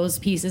all of those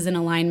pieces in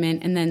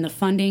alignment. And then the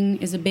funding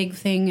is a big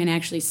thing. And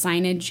actually,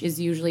 signage is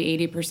usually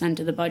 80%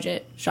 of the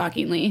budget,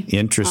 shockingly.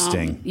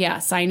 Interesting. Yeah,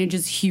 signage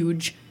is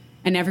huge.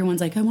 And everyone's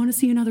like, I want to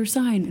see another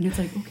sign. And it's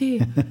like, okay,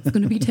 it's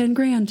going to be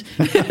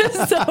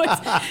 $10,000. So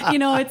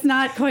it's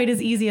not quite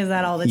as easy as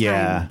that all the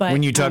time. But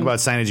when you talk about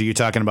signage, are you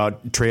talking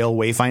about trail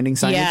wayfinding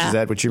signage? Yeah, is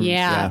that what you're...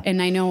 Yeah,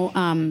 and I know,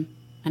 and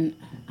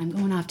I'm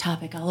going off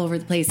topic all over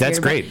the place. That's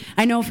here, great.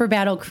 I know for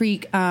Battle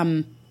Creek,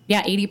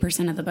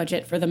 80% of the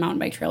budget for the mountain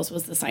bike trails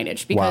was the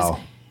signage because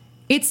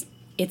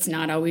it's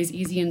not always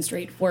easy and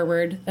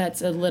straightforward.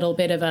 That's a little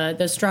bit of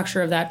the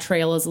structure of that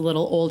trail is a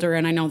little older,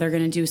 and I know they're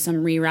going to do some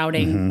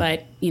rerouting,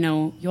 but,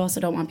 you also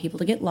don't want people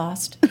to get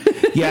lost.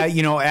 Yeah,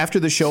 after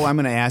the show, I'm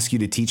going to ask you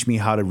to teach me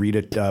how to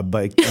read a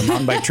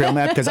mountain bike trail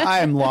map because I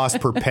am lost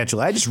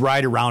perpetually. I just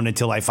ride around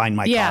until I find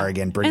my car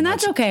again, pretty much. And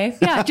that's okay.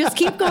 Yeah, just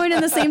keep going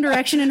in the same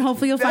direction, and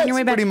hopefully you'll find your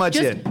way back. That's pretty much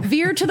just it.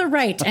 Veer to the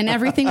right, and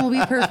everything will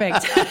be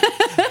perfect.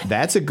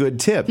 That's a good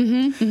tip.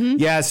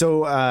 Yeah,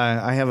 so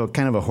I have a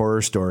kind of a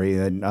horror story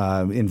that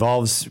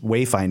involves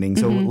wayfinding.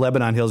 So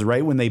Lebanon Hills,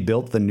 right when they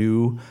built the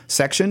new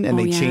section and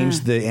they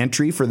changed the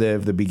entry for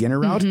the beginner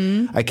route,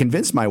 I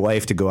convinced my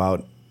wife to go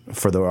out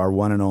for our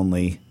one and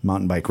only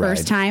mountain bike ride.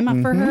 First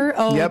time for her?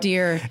 Oh,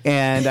 dear.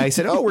 And I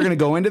said, we're going to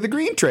go into the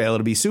green trail.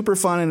 It'll be super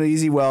fun and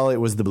easy. Well, it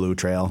was the blue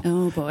trail.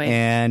 Oh, boy.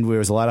 And there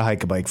was a lot of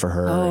hike-a-bike for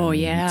her. Oh,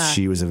 yeah.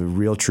 She was a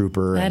real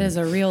trooper. That is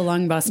a real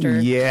lung buster.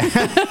 Yeah.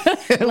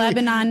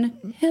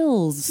 Lebanon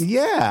Hills.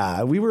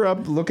 Yeah. We were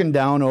up looking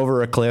down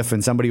over a cliff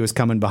and somebody was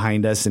coming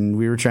behind us and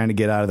we were trying to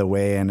get out of the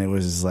way and it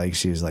was like,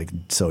 she was like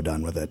so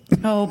done with it.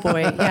 Oh,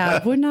 boy.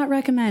 Yeah. Would not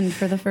recommend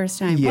for the first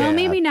time. Yeah. Well,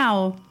 maybe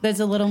now there's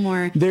a little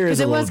more. There is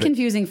a little bit. Because it was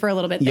confusing for a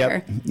little bit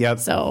there. Yep.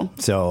 So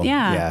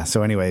yeah.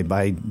 So anyway,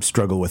 I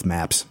struggle with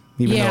maps.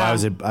 Even though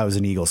I was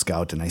an Eagle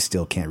Scout and I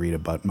still can't read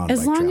about mountain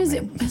bike trail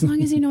map. As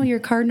long as you know your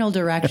cardinal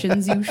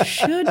directions, you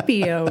should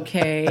be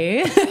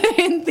okay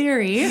in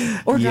theory.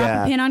 Or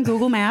drop a pin on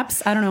Google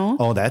Maps. I don't know.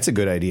 Oh, that's a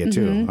good idea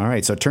too. All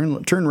right, so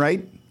turn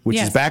right, which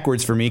is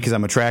backwards for me because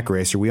I'm a track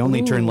racer. We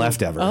only turn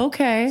left ever.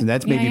 Okay. So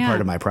that's maybe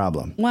part of my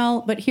problem.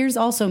 Well, but here's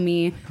also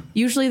me.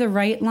 Usually the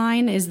right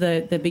line is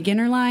the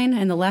beginner line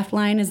and the left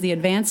line is the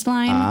advanced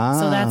line.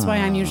 So that's why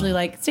I'm usually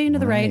like, stay to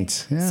the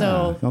right. Yeah.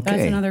 So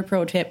that's another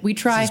pro tip. We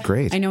try. This is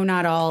great. I know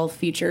not all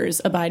features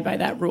abide by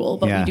that rule,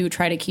 but we do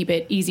try to keep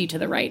it easy to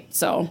the right.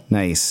 So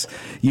nice.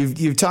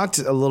 You've talked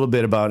a little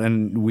bit about,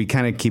 and we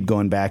kind of keep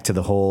going back to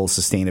the whole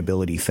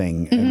sustainability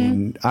thing. I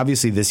mean,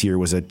 obviously this year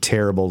was a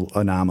terrible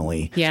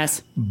anomaly.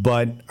 Yes.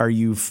 But are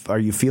you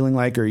feeling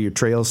like, or your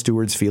trail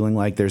stewards feeling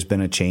like there's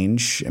been a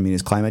change? I mean,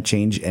 is climate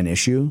change an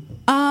issue?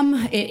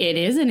 It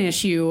is an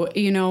issue,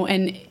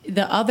 and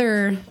the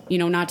other,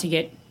 not to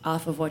get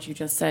off of what you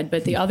just said,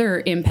 but the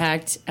other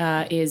impact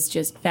is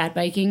just fat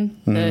biking,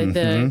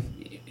 the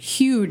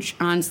huge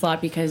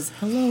onslaught because,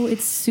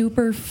 it's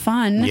super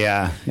fun.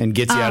 Yeah, and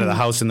gets you out of the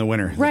house in the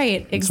winter.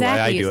 Right, That's exactly.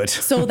 why I do it.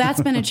 So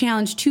that's been a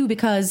challenge, too,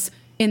 because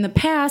in the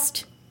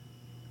past,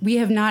 we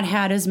have not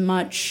had as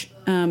much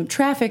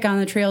traffic on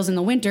the trails in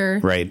the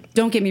winter. Right.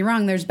 Don't get me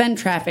wrong. There's been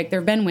traffic.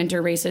 There have been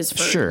winter races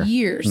for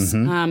years.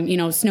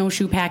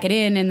 Snowshoe pack it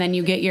in, and then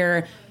you get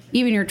your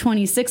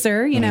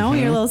 26er,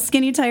 your little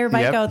skinny tire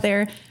bike out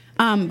there.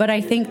 But I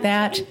think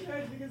that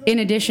in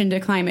addition to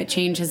climate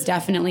change has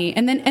definitely,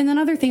 and then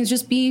other things,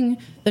 just being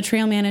the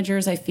trail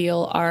managers, I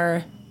feel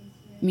are,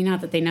 not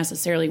that they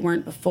necessarily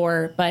weren't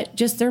before, but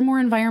just they're more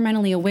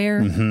environmentally aware.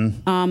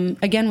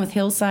 Again, with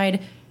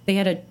Hillside, they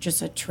had a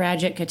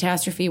tragic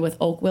catastrophe with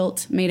oak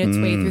wilt made its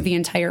way through the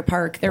entire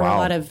park. There were a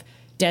lot of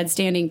dead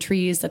standing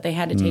trees that they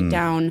had to take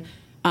down.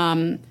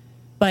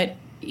 But,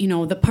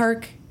 the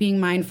park being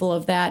mindful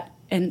of that,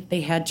 and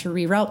they had to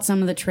reroute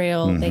some of the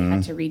trail. They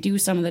had to redo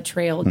some of the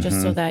trail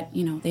just so that,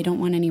 they don't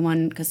want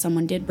anyone, because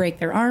someone did break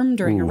their arm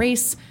during a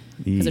race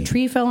because a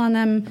tree fell on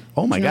them.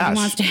 Oh, my gosh. No one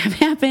wants to have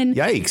happen.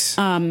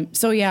 Yikes.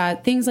 So, yeah,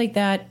 things like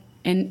that.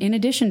 And in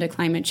addition to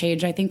climate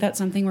change, I think that's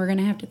something we're going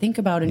to have to think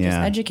about and just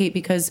educate,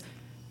 because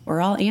we're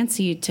all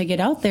antsy to get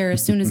out there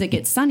as soon as it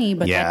gets sunny,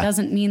 but that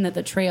doesn't mean that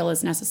the trail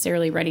is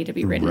necessarily ready to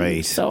be ridden.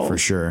 Right, so, for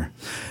sure.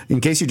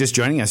 In case you're just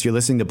joining us, you're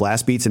listening to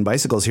Blast Beats and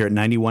Bicycles here at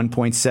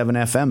 91.7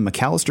 FM,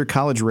 McAllister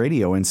College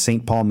Radio in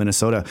St. Paul,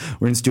 Minnesota.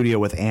 We're in studio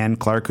with Ann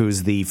Clark,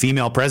 who's the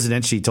female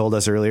president, she told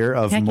us earlier,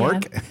 of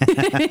MORC.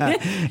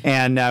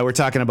 And we're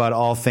talking about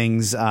all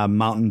things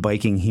mountain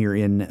biking here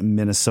in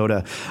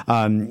Minnesota.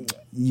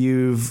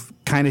 you've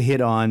kind of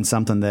hit on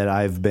something that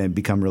I've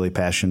become really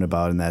passionate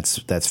about, and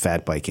that's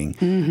fat biking.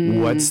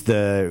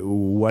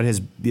 What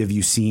have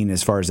you seen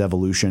as far as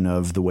evolution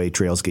of the way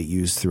trails get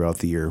used throughout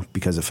the year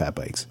because of fat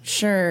bikes?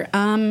 Sure.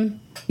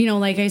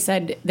 Like I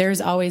said, there's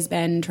always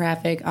been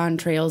traffic on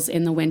trails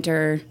in the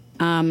winter.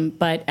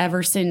 But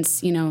ever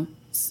since,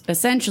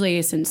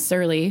 essentially since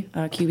Surly,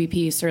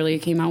 QVP Surly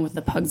came out with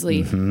the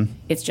Pugsley,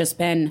 it's just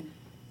been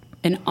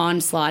an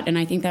onslaught. And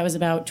I think that was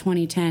about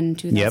 2010,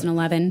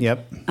 2011.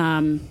 Yep.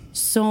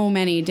 So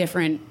many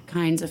different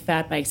kinds of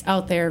fat bikes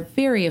out there,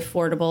 very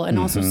affordable and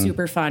also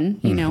super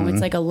fun.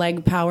 It's like a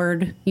leg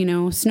powered,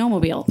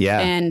 snowmobile. Yeah.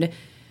 And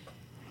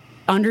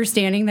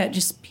understanding that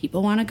just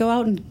people want to go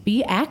out and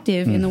be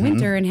active in the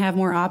winter and have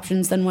more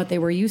options than what they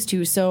were used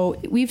to.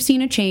 So we've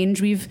seen a change.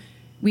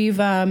 We've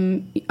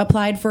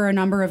applied for a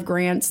number of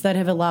grants that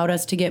have allowed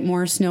us to get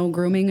more snow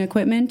grooming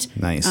equipment.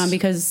 Nice.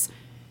 Because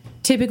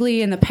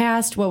typically in the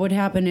past, what would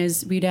happen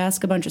is we'd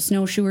ask a bunch of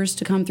snowshoers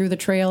to come through the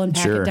trail and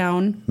pack it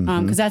down.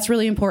 Because that's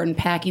really important,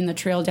 packing the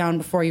trail down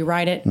before you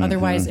ride it.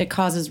 Otherwise, it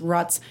causes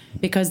ruts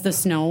because the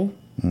snow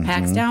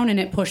packs down and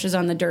it pushes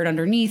on the dirt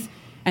underneath.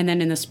 And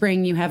then in the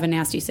spring, you have a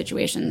nasty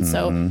situation.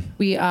 So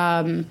we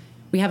have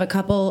a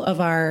couple of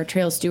our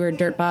Trail Steward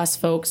Dirt Boss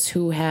folks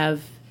who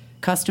have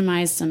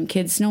customized some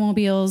kids'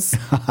 snowmobiles.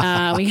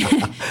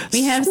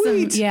 We have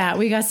some,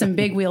 we got some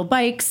big wheel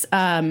bikes.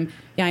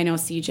 I know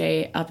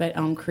CJ up at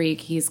Elm Creek,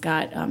 he's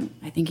got,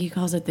 I think he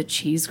calls it the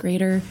cheese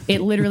grater.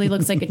 It literally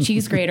looks like a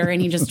cheese grater,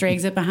 and he just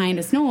drags it behind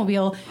a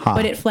snowmobile,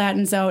 but it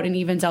flattens out and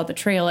evens out the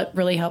trail. It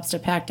really helps to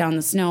pack down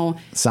the snow.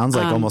 Sounds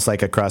like almost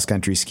like a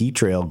cross-country ski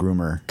trail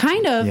groomer.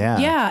 Kind of,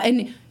 yeah.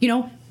 And,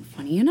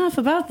 funny enough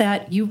about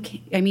that,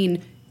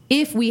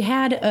 if we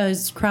had a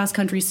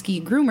cross-country ski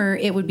groomer,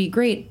 it would be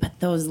great. But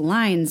those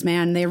lines,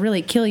 man, they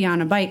really kill you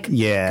on a bike.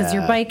 Yeah. Because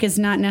your bike is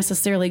not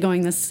necessarily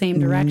going the same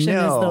direction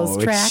as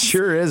those tracks. It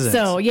sure isn't.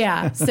 So,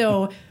 yeah.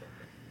 So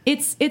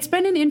it's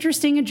been an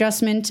interesting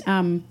adjustment.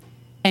 And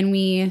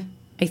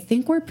I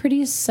think we're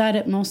pretty set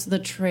at most of the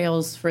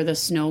trails for the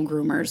snow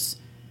groomers.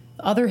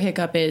 The other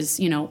hiccup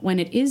is, when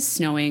it is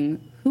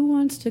snowing, who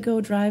wants to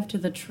go drive to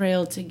the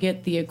trail to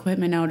get the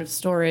equipment out of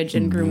storage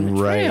and groom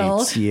the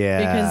trail? Yeah.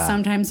 Because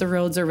sometimes the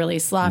roads are really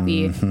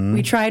sloppy.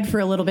 We tried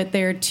for a little bit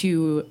there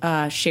to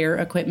share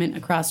equipment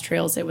across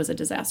trails. It was a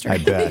disaster. I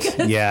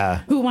bet.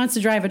 Yeah. Who wants to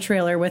drive a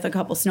trailer with a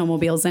couple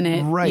snowmobiles in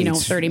it,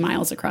 30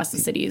 miles across the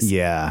cities?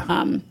 Yeah.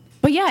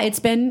 But yeah, it's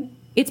been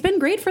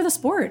great for the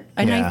sport.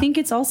 And I think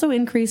it's also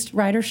increased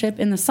ridership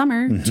in the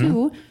summer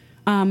too.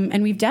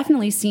 And we've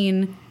definitely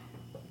seen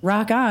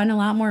rock on a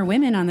lot more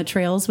women on the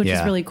trails, which is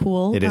really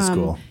cool. It is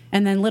cool.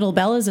 And then Little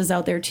Bella's is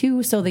out there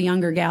too, so the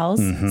younger gals.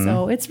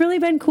 So it's really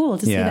been cool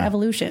to see the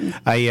evolution.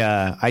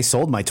 I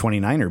sold my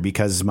 29er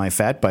because my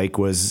fat bike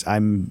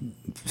I'm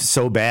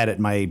so bad at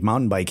my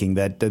mountain biking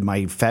that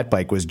my fat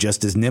bike was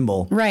just as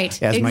nimble as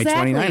my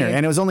 29er.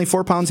 And it was only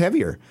 4 pounds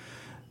heavier.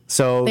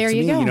 So there to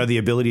you me, go. The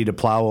ability to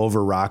plow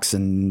over rocks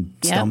and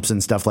stumps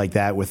and stuff like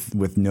that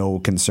with no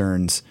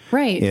concerns,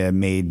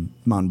 made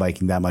mountain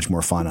biking that much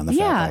more fun on the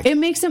fat bike. Yeah, it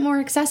makes it more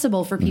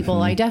accessible for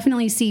people. I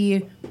definitely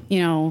see,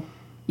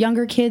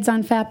 younger kids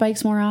on fat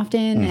bikes more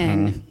often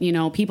and,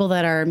 people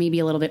that are maybe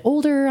a little bit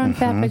older on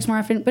fat bikes more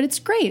often. But it's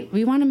great.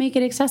 We want to make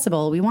it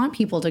accessible. We want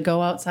people to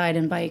go outside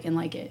and bike and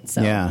like it.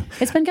 So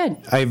it's been good.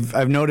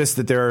 I've noticed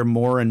that there are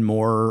more and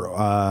more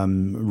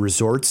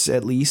resorts,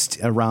 at least,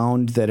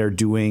 around that are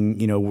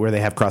doing, where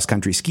they have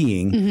cross-country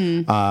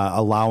skiing,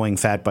 allowing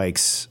fat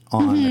bikes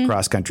on the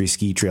cross-country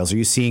ski trails. Are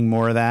you seeing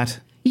more of that?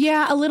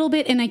 Yeah, a little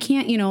bit. And I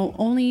can't,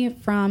 only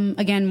from,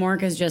 again,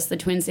 Mork is just the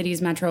Twin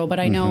Cities Metro, but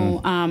I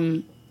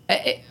know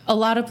a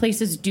lot of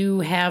places do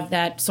have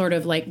that sort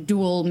of like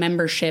dual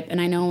membership. And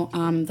I know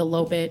the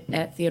Lopit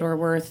at Theodore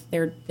Wirth,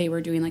 they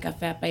were doing like a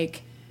fat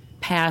bike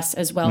pass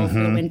as well for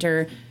the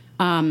winter.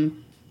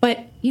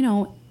 But,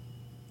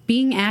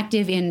 being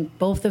active in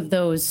both of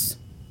those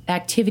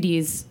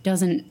activities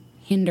doesn't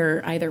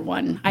hinder either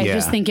one. I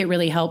just think it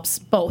really helps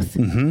both,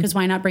 because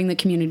why not bring the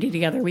community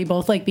together? We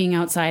both like being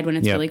outside when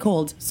it's really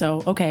cold.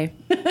 So, okay.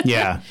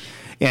 Yeah.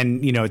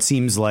 And, it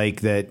seems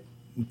like that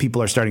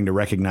people are starting to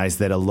recognize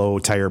that a low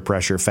tire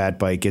pressure fat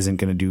bike isn't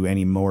going to do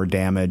any more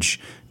damage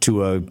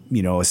to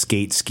a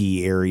skate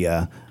ski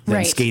area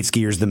than skate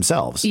skiers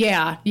themselves.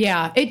 Yeah.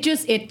 It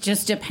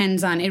just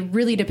depends on, it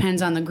really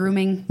depends on the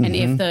grooming and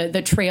if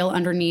the trail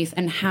underneath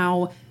and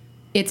how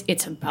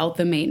it's about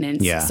the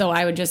maintenance. Yeah. So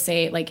I would just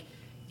say, like,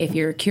 if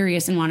you're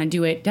curious and want to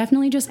do it,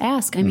 definitely just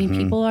ask. I mean,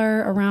 people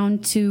are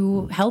around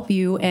to help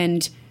you,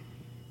 and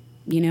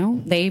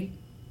they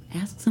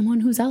ask someone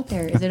who's out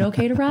there. Is it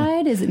okay to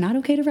ride? Is it not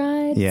okay to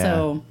ride? Yeah.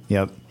 So.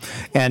 Yep.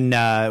 And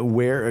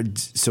where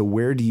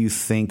do you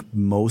think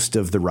most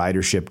of the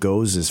ridership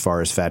goes as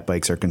far as fat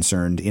bikes are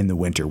concerned in the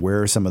winter?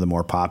 Where are some of the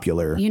more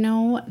popular?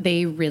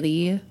 They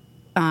really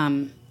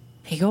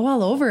they go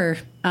all over.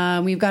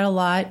 We've got a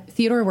lot.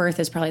 Theodore Wirth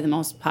is probably the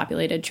most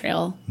populated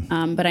trail.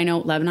 But I know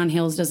Lebanon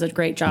Hills does a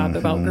great job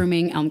about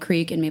grooming, Elm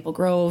Creek and Maple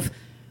Grove.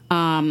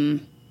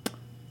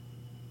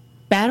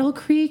 Battle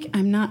Creek,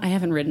 I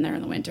haven't ridden there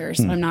in the winter,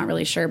 so I'm not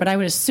really sure. But I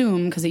would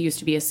assume, because it used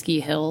to be a ski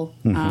hill,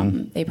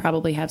 they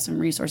probably have some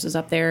resources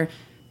up there.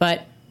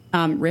 But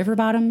River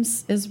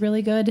Bottoms is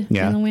really good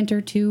in the winter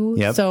too.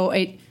 Yep. So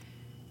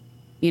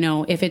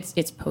if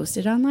it's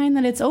posted online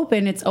that it's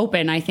open, it's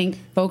open. I think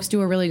folks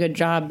do a really good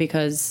job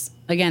because,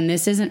 again,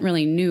 this isn't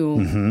really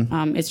new.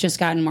 It's just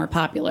gotten more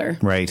popular.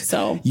 Right.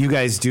 So you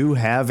guys do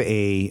have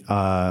a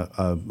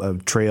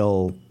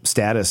trail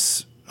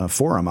status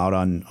forum out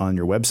on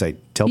your website.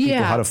 Tell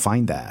people how to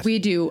find that. We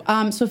do.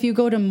 So if you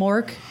go to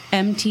morkmtb.org,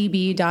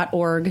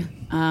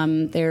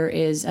 there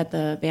is at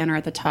the banner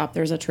at the top,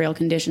 there's a trail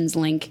conditions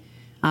link.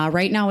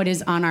 Right now it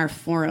is on our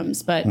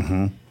forums, but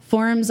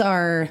forums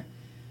are...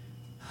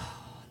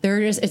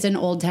 it's an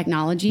old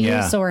technology,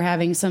 so we're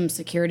having some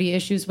security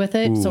issues with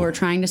it. So we're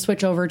trying to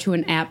switch over to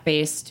an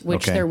app-based,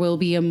 which there will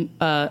be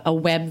a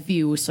web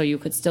view, so you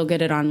could still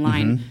get it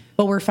online.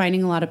 But we're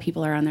finding a lot of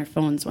people are on their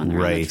phones when they're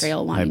on the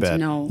trail wanting to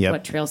know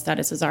what trail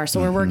statuses are. So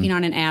we're working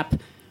on an app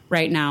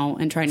right now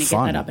and trying to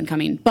get that up and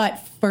coming. But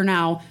for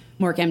now,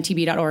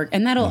 morkmtb.org,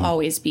 and that'll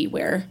always be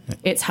where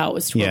it's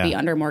housed. Will be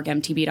under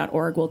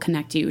morkmtb.org. We'll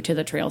connect you to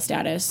the trail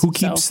status. Who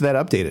keeps that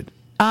updated?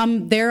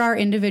 There are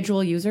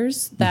individual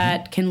users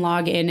that can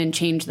log in and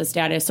change the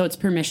status, so it's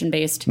permission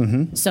based.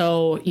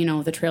 So,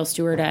 the trail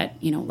steward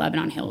at,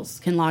 Lebanon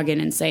Hills can log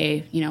in and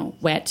say,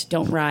 wet,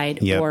 don't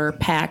ride, or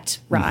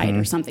packed, ride,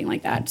 or something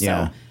like that.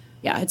 So,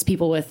 it's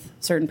people with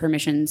certain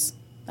permissions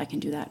that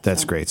can do that.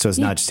 That's great. So it's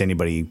not just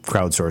anybody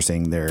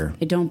crowdsourcing their...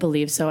 I don't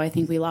believe so. I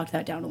think we locked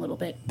that down a little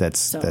bit.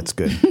 That's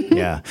good.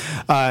 Yeah.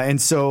 And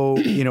so,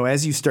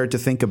 as you start to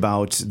think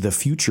about the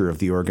future of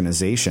the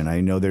organization,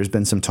 I know there's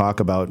been some talk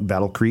about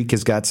Battle Creek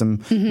has got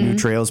some new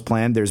trails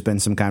planned. There's been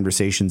some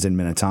conversations in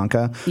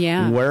Minnetonka.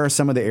 Yeah. Where are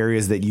some of the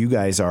areas that you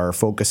guys are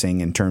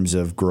focusing in terms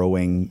of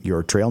growing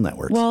your trail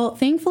networks? Well,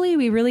 thankfully,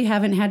 we really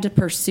haven't had to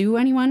pursue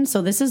anyone.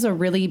 So this is a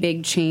really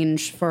big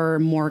change for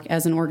Mork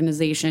as an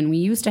organization. We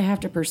used to have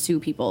to pursue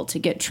people to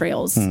get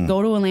trails,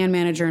 go to a land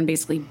manager and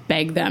basically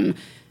beg them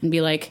and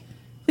be like,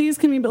 please,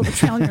 can we build a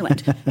trail on your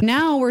land?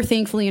 Now we're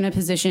thankfully in a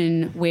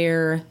position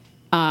where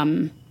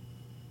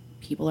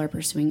people are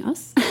pursuing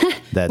us,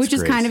 which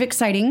is kind of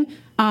exciting.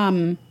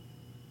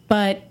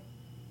 But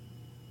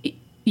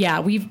yeah,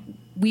 we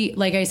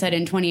like I said,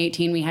 in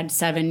 2018, we had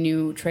 7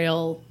 new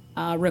trail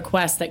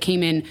requests that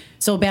came in.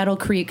 So Battle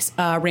Creek's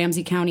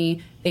Ramsey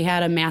County, they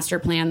had a master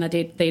plan that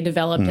they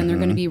developed, and they're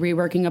going to be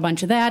reworking a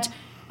bunch of that.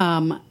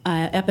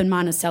 Up in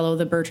Monticello,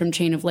 the Bertram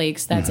Chain of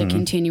Lakes, that's a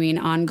continuing,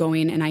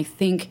 ongoing, and I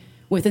think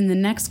within the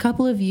next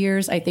couple of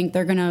years, I think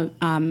they're going to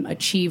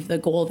achieve the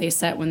goal they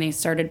set when they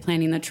started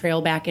planning the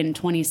trail back in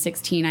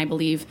 2016, I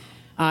believe.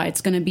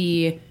 It's going to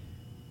be,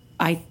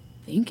 I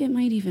think it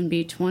might even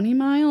be 20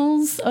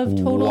 miles of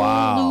total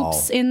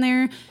loops in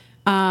there.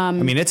 I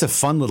mean, it's a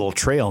fun little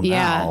trail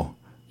now.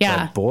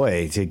 Yeah. But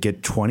boy, to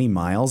get 20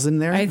 miles in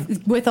there?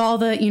 With all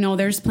the,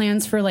 there's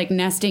plans for like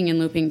nesting and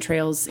looping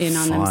trails in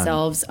on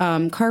themselves.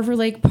 Carver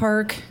Lake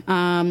Park,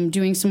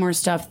 doing some more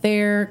stuff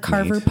there.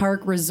 Carver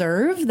Park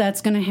Reserve,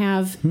 that's going to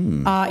have,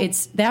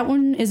 that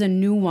one is a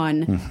new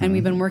one. And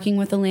we've been working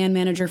with the land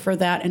manager for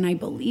that. And I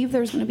believe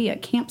there's going to be a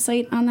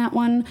campsite on that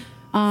one.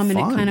 And it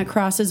kind of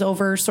crosses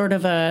over sort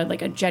of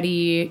a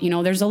jetty,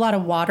 there's a lot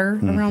of water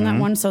around that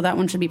one. So that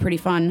one should be pretty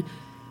fun.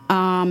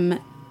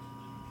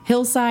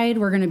 Hillside,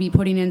 we're going to be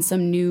putting in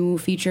some new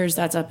features.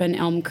 That's up in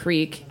Elm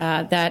Creek.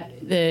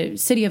 That the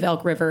city of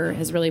Elk River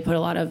has really put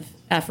a lot of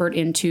effort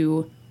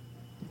into,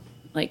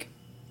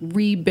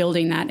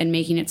 rebuilding that and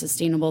making it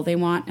sustainable. They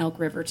want Elk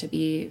River to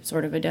be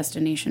sort of a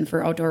destination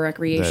for outdoor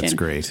recreation. That's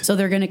great. So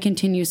they're going to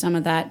continue some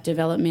of that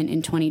development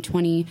in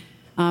 2020.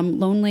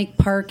 Lone Lake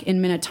Park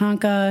in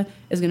Minnetonka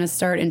is going to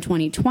start in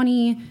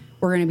 2020.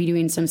 We're going to be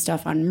doing some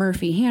stuff on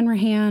Murphy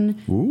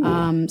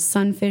Hanrahan.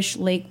 Sunfish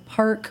Lake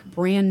Park,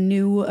 brand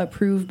new,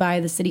 approved by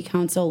the city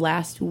council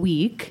last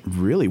week.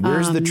 Really?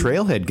 Where's the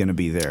trailhead going to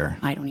be there?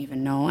 I don't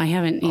even know. I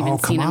haven't even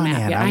seen a map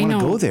man. yet. I want to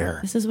know. go there.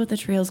 This is what the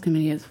Trails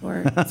Committee is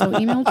for. So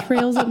email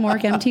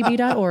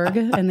trails@morkmtb.org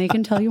and they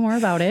can tell you more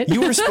about it.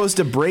 You were supposed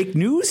to break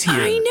news here.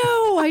 I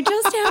know. I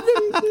just have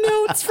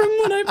the notes from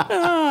what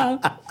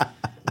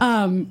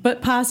I've...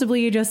 but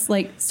possibly just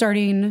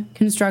starting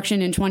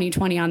construction in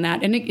 2020 on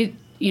that. And it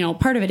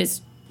part of it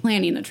is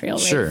planning the trail,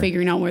 right?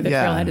 Figuring out where the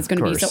trailhead is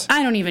going to be. So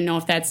I don't even know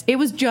if it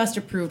was just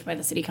approved by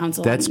the city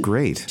council. That's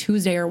great.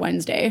 Tuesday or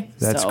Wednesday.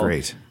 That's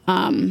great.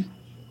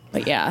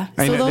 But yeah.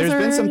 There's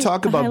been some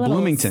talk about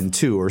Bloomington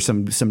too, or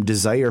some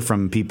desire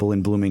from people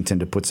in Bloomington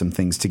to put some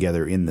things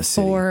together in the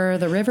city. For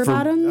the river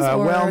bottoms?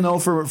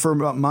 For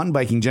mountain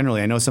biking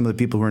generally. I know some of the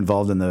people who are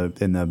involved in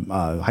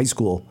the high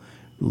school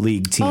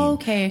league team. Oh,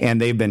 okay. And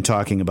they've been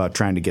talking about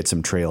trying to get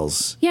some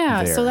trails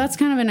there. So that's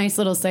kind of a nice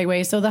little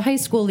segue. So the high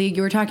school league,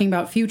 you were talking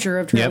about future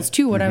of trails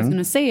too. What I was going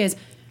to say is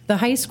the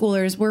high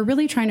schoolers, we're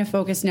really trying to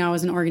focus now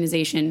as an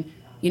organization,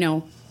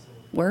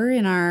 we're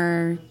in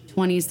our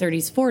 20s,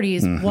 30s,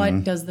 40s,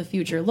 what does the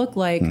future look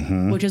like?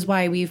 Which is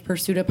why we've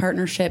pursued a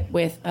partnership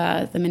with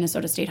the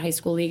Minnesota State High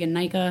School League and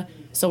NICA.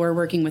 So we're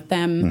working with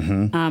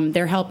them.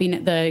 They're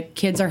helping, the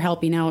kids are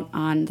helping out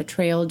on the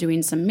trail,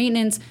 doing some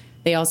maintenance.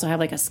 They also have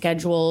like a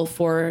schedule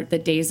for the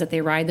days that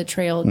they ride the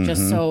trail,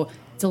 just so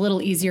it's a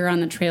little easier on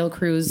the trail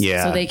crews,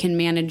 so they can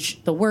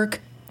manage the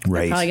work.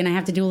 Right. They're probably going to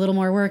have to do a little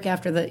more work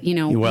after the,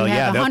 Well,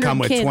 have they'll 100 come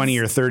with kids. 20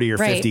 or 30 or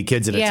 50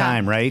 kids at a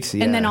time, right?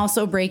 Yeah. And then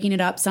also breaking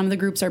it up. Some of the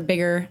groups are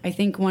bigger. I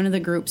think one of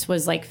the groups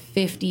was like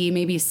 50,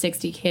 maybe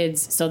 60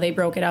 kids. So they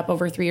broke it up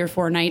over 3 or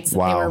 4 nights that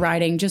they were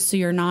riding, just so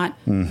you're not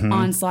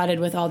onslaughted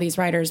with all these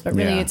riders. But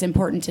really, it's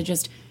important to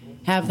just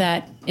have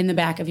that in the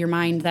back of your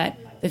mind that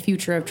the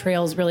future of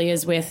trails really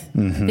is with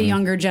the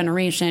younger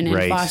generation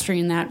and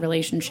fostering that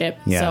relationship.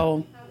 Yeah.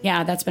 So,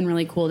 that's been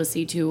really cool to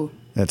see, too.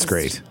 That's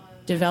great.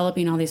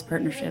 Developing all these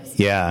partnerships.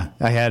 Yeah,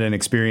 I had an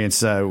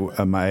experience. We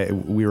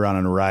were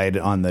on a ride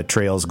on the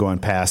trails going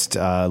past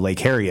Lake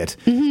Harriet,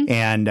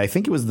 and I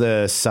think it was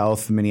the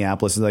South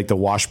Minneapolis, like the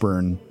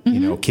Washburn,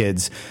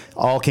 kids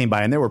all came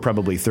by, and there were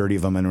probably 30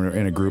 of them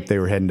in a group. They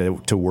were heading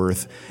to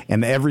Worth,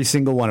 and every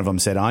single one of them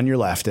said "on your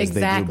left" as they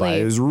flew by.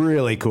 It was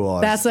really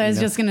cool. That's what I was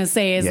just gonna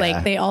say. Is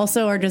like they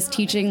also are just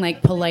teaching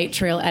like polite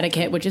trail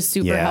etiquette, which is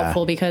super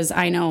helpful because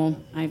I know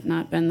I've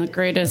not been the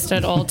greatest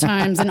at all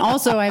times, and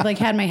also I've like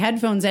had my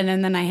headphones in.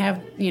 And then I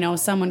have,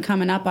 someone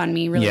coming up on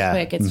me really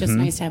quick. It's just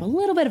nice to have a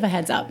little bit of a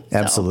heads up. So.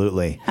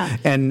 Absolutely.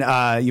 And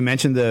you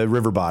mentioned the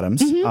River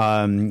Bottoms.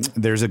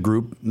 There's a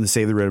group, the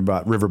Save the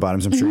River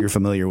Bottoms. I'm sure you're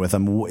familiar with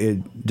them.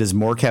 Does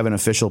Mork have an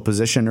official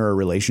position or a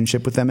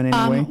relationship with them in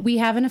any way? We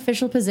have an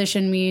official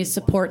position. We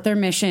support their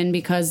mission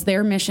because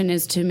their mission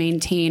is to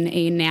maintain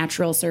a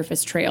natural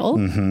surface trail.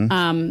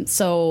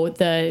 So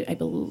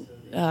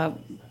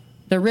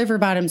the River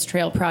Bottoms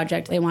Trail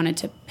project, they wanted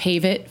to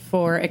pave it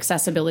for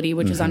accessibility,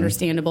 which is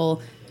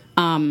understandable.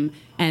 And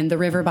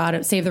the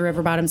Save the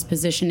River Bottoms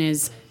position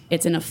is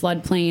it's in a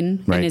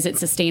floodplain and is it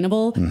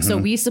sustainable? So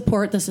we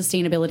support the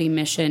sustainability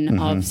mission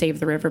of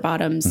Save the River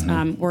Bottoms.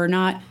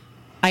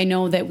 I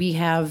know that we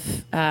have,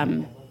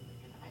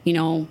 we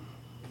know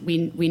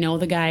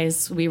the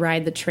guys, we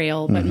ride the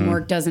trail, but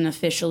Mork doesn't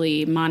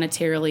officially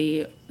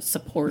monetarily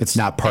support. It's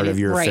not part of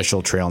your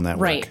official trail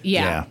network. Right,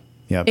 yeah.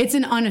 Yep. It's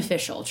an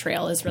unofficial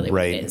trail is really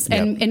what it is.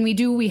 And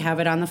we have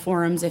it on the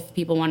forums if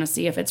people want to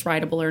see if it's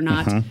rideable or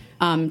not.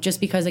 Just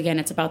because, again,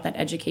 it's about that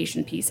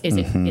education piece. Is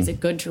it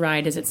good to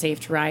ride? Is it safe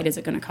to ride? Is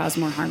it going to cause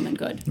more harm than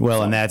good?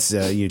 Well, and that's,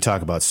 you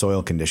talk about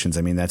soil conditions.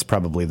 I mean, that's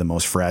probably the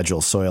most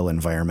fragile soil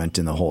environment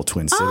in the whole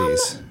Twin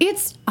Cities.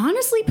 It's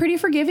honestly pretty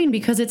forgiving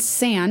because it's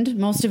sand.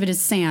 Most of it is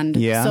sand.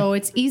 Yeah. So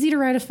it's easy to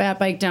ride a fat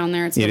bike down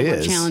there. It's a little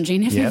more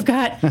challenging if you've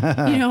got,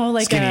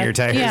 like skinnier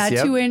tires.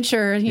 2-inch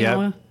or,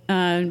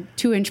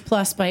 2-inch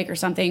plus bike or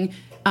something.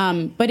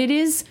 But it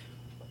is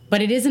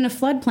in a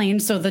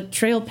floodplain, so the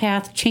trail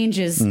path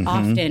changes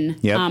often.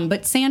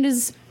 But sand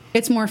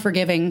it's more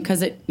forgiving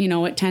because it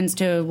tends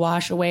to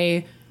wash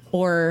away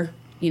or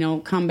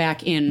come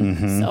back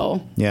in.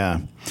 So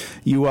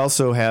you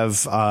also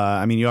have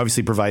you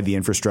obviously provide the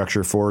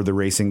infrastructure for the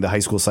racing, the High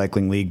School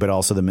Cycling League, but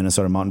also the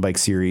Minnesota Mountain Bike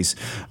Series.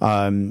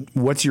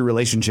 What's your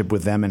relationship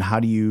with them, and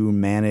how do you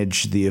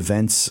manage the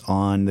events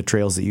on the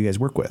trails that you guys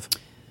work with?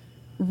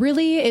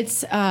 Really,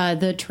 it's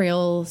the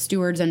trail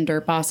stewards and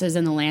dirt bosses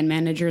and the land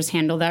managers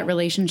handle that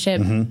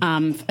relationship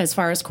as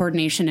far as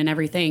coordination and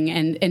everything.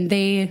 And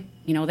they,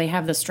 they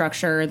have the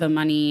structure, the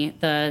money,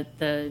 the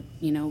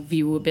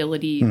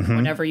viewability,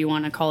 whatever you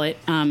want to call it,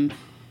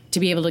 to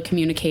be able to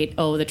communicate,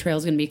 the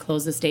trail's going to be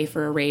closed this day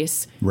for a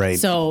race. Right.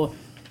 So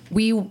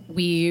we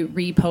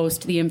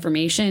repost the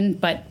information,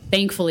 but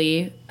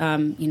thankfully,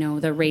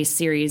 the race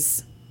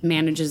series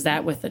manages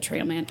that with the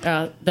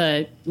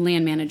the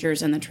land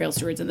managers and the trail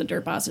stewards and the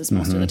dirt bosses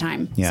most of the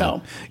time. Yeah.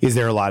 So, is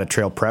there a lot of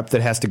trail prep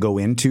that has to go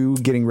into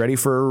getting ready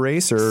for a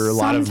race, or a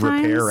lot of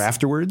repair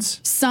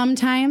afterwards?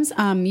 Sometimes.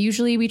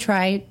 Usually we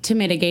try to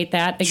mitigate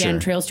that.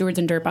 Again, trail stewards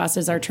and dirt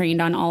bosses are trained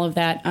on all of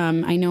that.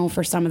 I know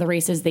for some of the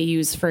races they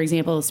use, for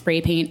example, spray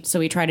paint. So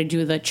we try to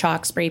do the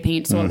chalk spray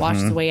paint so it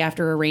washes away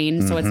after a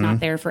rain, so it's not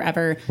there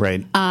forever.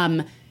 Right.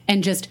 And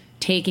just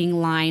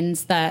taking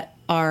lines that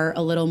are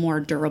a little more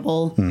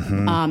durable.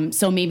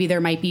 So maybe there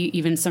might be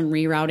even some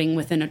rerouting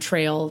within a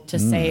trail to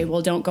say,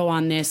 well, don't go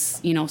on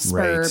this,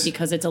 spur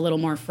because it's a little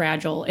more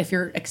fragile. If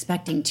you're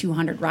expecting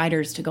 200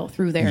 riders to go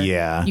through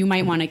there, you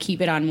might want to keep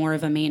it on more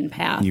of a main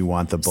path. You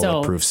want the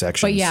bulletproof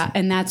sections. But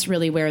and that's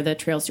really where the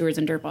trail stewards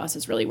and dirt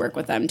bosses really work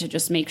with them to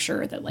just make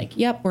sure that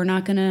we're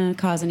not going to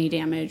cause any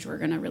damage. We're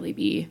going to really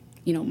be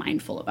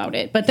mindful about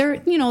it. But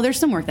there's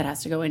some work that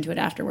has to go into it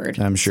afterward.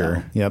 I'm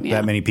sure. So,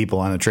 that many people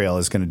on the trail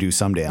is going to do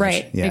some damage.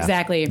 Right. Yeah.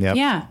 Exactly. Yep.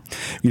 Yeah.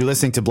 You're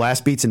listening to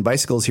Blast Beats and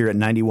Bicycles here at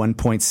 91.7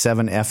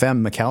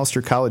 FM,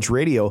 McAllister College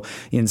Radio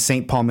in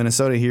St. Paul,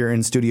 Minnesota, here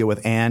in studio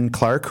with Ann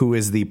Clark, who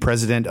is the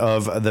president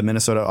of the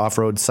Minnesota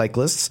Off-Road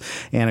Cyclists.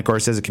 And, of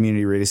course, as a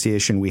community radio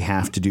station, we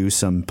have to do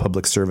some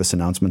public service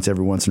announcements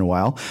every once in a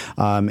while.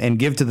 And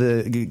Give to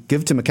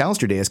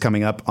McAllister Day is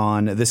coming up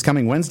on this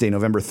coming Wednesday,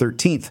 November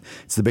 13th.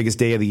 It's the biggest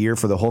day of the year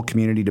for the whole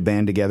community to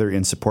band together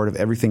in support of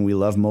everything we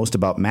love most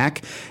about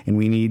Mac, and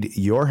we need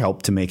your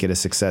help to make it a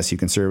success. You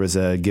can serve as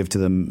a Give to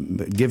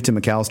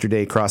McAllister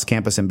Day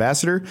cross-campus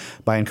ambassador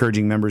by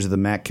encouraging members of the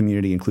Mac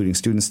community, including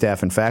students,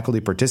 staff, and faculty,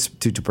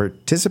 to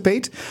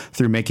participate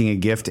through making a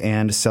gift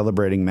and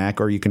celebrating Mac,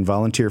 or you can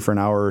volunteer for an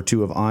hour or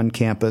two of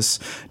on-campus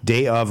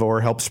day of,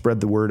 or help spread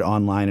the word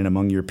online and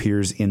among your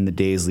peers in the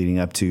days leading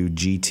up to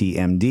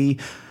GTMD.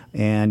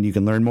 And you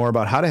can learn more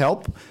about how to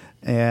help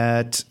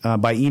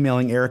by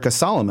emailing Erica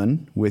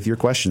Solomon with your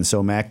questions.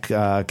 So Mac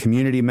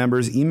community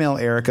members, email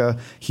Erica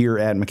here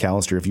at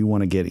McAllister if you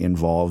want to get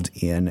involved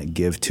in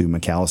Give to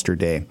McAllister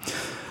Day.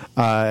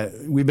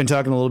 We've been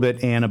talking a little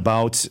bit, Ann,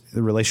 about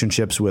the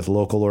relationships with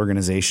local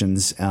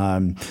organizations.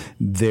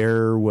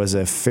 There was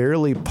a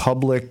fairly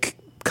public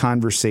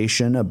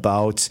conversation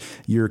about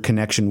your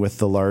connection with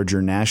the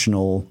larger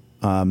national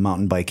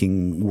mountain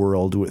biking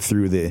world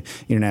through the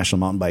International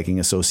Mountain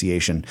Biking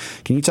Association.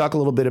 Can you talk a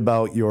little bit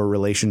about your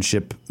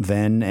relationship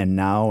then and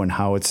now and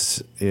how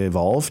it's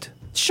evolved?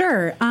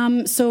 Sure.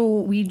 So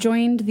we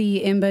joined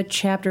the IMBA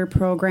chapter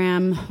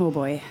program. Oh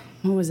boy,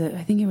 what was it?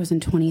 I think it was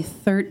in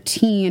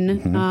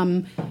 2013.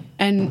 Mm-hmm.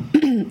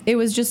 And it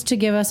was just to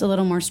give us a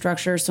little more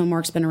structure. So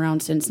Mork's been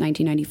around since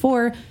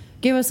 1994.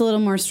 Give us a little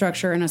more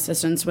structure and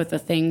assistance with the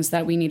things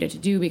that we needed to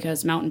do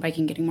because mountain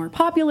biking getting more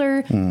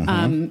popular.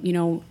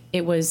 Mm-hmm.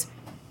 It was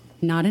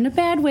not in a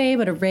bad way,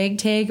 but a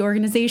ragtag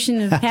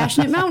organization of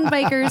passionate mountain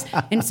bikers.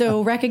 And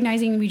so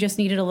recognizing we just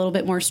needed a little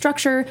bit more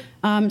structure,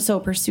 so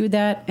pursued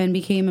that and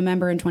became a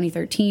member in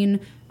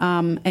 2013.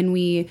 And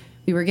we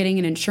were getting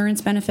an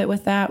insurance benefit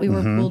with that. We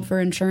were pooled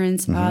for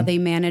insurance. They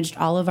managed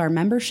all of our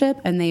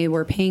membership, and they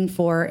were paying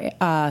for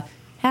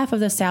half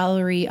of the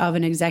salary of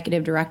an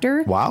executive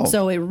director. Wow.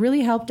 So it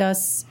really helped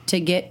us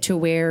to get to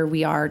where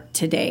we are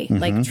today.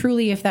 Like,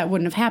 truly, if that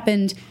wouldn't have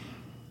happened,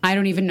 I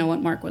don't even know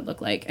what Mork would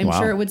look like. I'm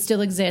sure it would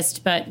still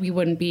exist, but we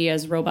wouldn't be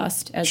as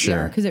robust as we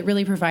are because it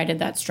really provided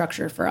that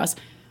structure for us.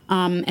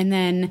 And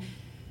then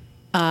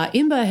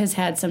IMBA has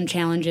had some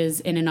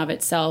challenges in and of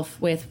itself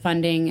with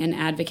funding and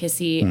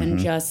advocacy and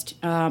just,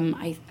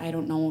 I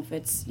don't know if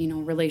it's,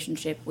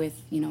 relationship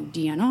with,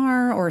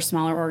 DNR or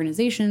smaller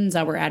organizations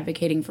that were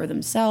advocating for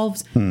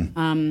themselves.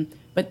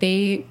 But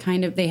they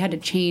had to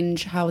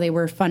change how they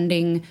were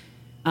funding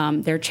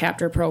their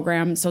chapter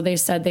program. So they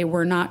said they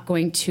were not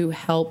going to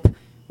help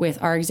with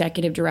our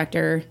executive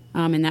director,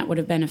 and that would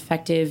have been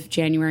effective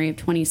January of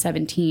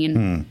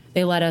 2017.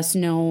 They let us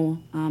know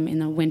in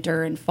the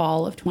winter and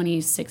fall of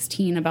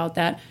 2016 about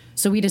that.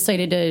 So we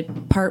decided to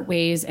part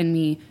ways, and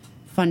we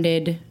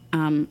funded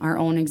our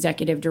own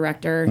executive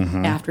director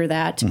after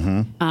that.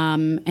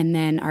 And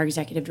then our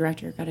executive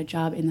director got a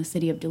job in the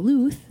city of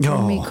Duluth.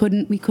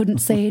 And we couldn't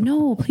say,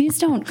 no, please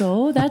don't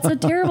go. That's a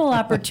terrible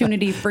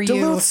opportunity for you.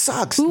 Duluth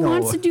sucks. Who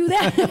wants to do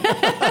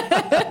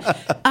that?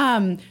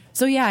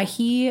 So yeah,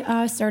 he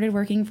started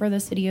working for the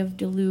city of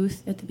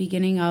Duluth at the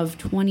beginning of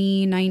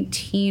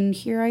 2019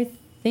 here, I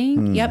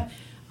think. Yep.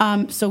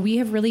 So we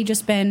have really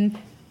just been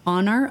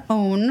on our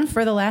own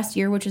for the last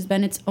year, which has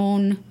been its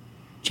own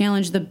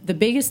challenge. The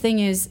biggest thing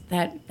is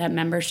that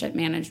membership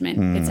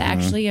management. It's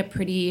actually I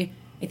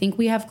think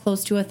we have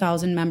close to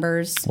 1,000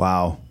 members.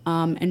 Wow.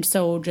 And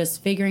so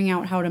just figuring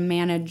out how to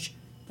manage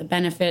the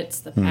benefits,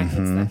 the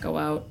packets that go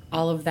out,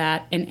 all of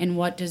that, and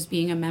what does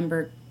being a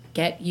member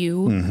get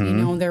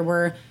you? There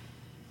were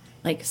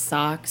like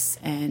socks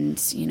and,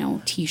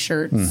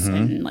 T-shirts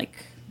and like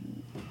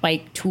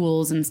bike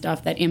tools and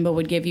stuff that IMBA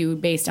would give you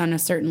based on a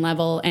certain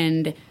level.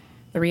 And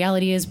the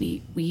reality is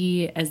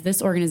we as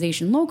this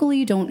organization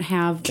locally don't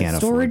have the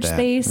storage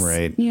space.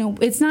 Right.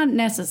 It's not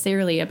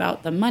necessarily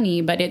about the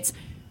money, but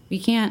we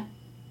can't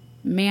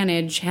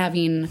manage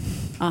having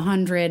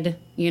 100,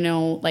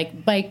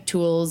 like bike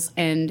tools,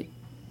 and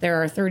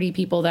there are 30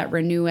 people that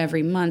renew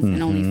every month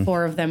and only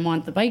 4 of them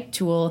want the bike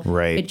tool.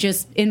 Right. It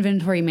just,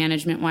 inventory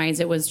management wise,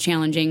 it was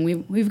challenging.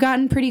 We've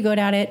gotten pretty good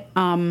at it.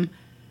 And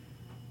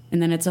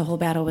then it's a whole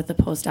battle with the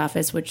post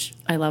office, which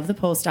I love the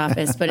post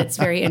office, but it's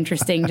very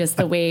interesting just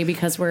the way,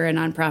 because we're a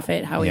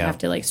nonprofit, how we have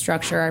to like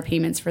structure our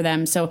payments for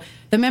them. So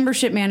the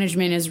membership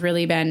management has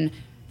really been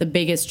the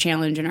biggest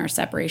challenge in our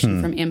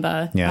separation from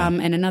IMBA. Yeah.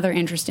 And another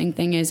interesting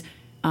thing is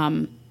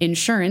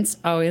insurance,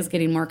 always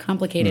getting more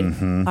complicated.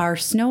 Our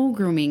snow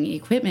grooming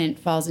equipment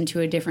falls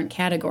into a different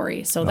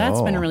category. So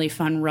that's been a really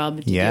fun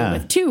rub to deal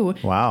with too.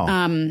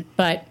 Wow.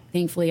 But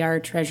thankfully our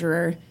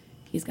treasurer,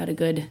 he's got a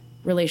good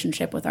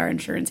relationship with our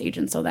insurance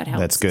agent, so that helps.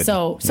 That's good.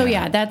 So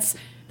yeah, that's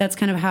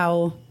kind of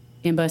how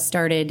IMBA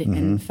started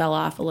and fell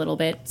off a little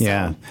bit. So,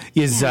 Yeah.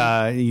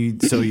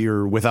 So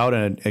you're without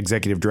an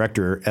executive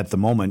director at the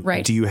moment.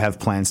 Right. Do you have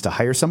plans to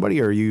hire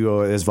somebody, or are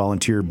you as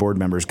volunteer board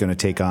members going to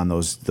take on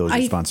those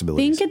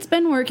responsibilities? I think it's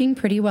been working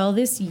pretty well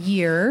this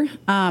year.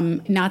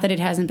 Not that it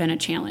hasn't been a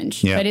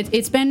challenge, Yeah. but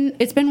it's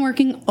been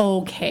working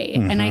okay.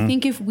 And I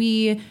think if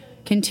we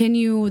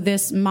continue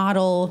this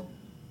model,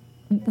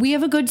 we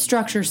have a good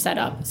structure set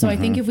up. So I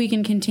think if we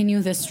can continue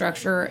this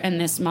structure and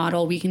this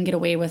model, we can get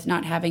away with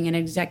not having an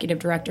executive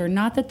director.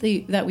 Not that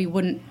that we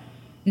wouldn't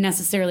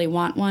necessarily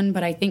want one,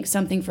 but I think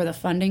something for the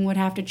funding would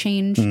have to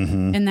change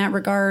in that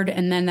regard.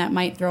 And then that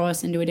might throw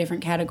us into a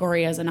different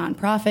category as a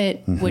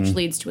nonprofit, which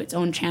leads to its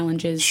own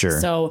challenges. Sure.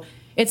 So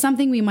it's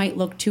something we might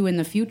look to in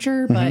the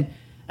future. But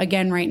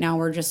again, right now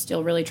we're just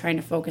still really trying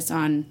to focus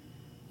on,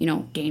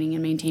 gaining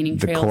and maintaining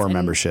The trails. core and,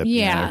 membership.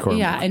 Yeah, the core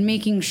and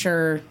making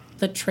sure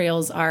the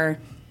trails are,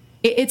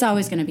 it's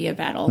always going to be a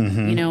battle,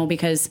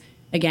 because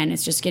again,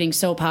 it's just getting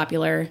so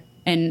popular.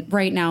 And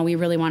right now we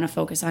really want to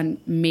focus on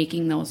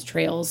making those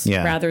trails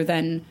rather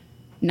than,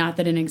 not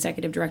that an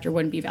executive director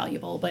wouldn't be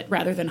valuable, but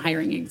rather than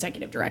hiring an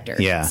executive director.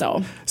 Yeah.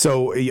 So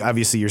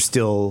obviously you're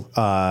still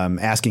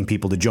asking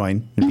people to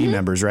join and be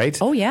members, right?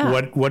 Oh, yeah.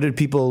 What did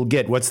people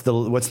get? What's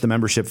the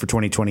membership for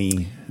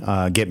 2020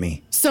 get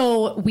me?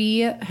 So we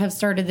have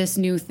started this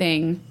new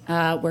thing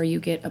where you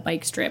get a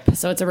bike strip.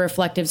 So it's a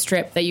reflective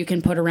strip that you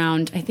can put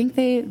around. I think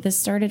this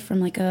started from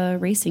like a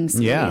racing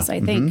series, I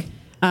think.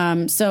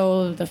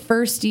 So the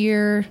first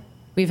year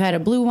we've had a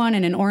blue one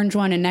and an orange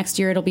one, and next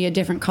year it'll be a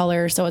different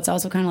color. So it's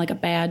also kind of like a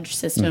badge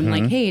system.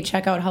 Like, hey,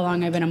 check out how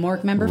long I've been a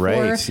MORC member for.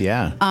 Right,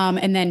 yeah.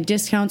 And then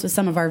discounts with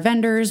some of our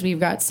vendors.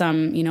 We've got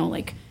some,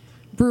 like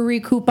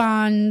brewery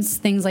coupons,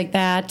 things like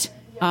that.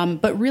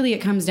 But really it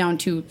comes down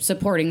to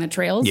supporting the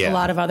trails. Yeah. A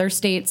lot of other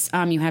states,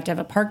 you have to have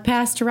a park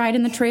pass to ride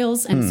in the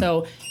trails. And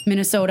so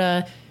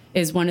Minnesota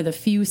is one of the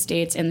few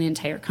states in the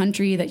entire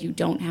country that you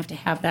don't have to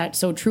have that.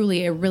 So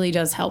truly, it really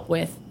does help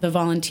with the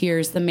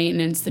volunteers, the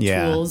maintenance, the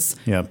tools.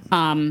 Yep.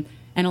 And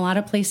a lot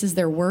of places,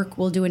 their work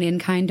will do an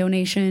in-kind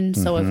donation.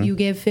 So if you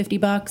give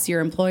 $50,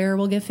 your employer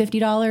will give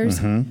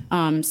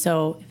 $50.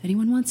 So if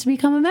anyone wants to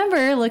become a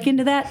member, look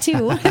into that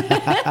too.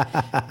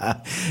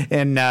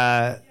 And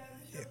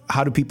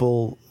how do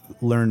people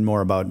learn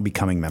more about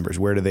becoming members?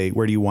 Where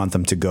do you want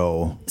them to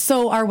go?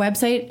 So our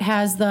website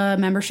has the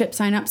membership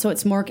sign up. So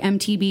it's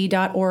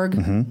morcmtb.org.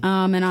 And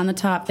on the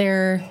top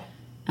there,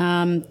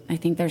 I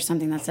think there's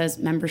something that says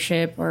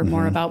membership or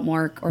more about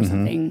MORC or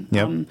something.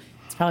 Yep.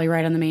 It's probably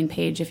right on the main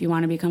page if you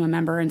want to become a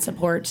member and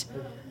support.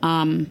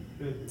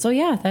 So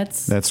yeah,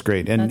 that's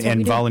great. And that's what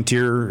we do.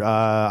 volunteer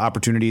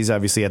opportunities,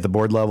 obviously at the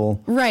board level.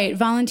 Right.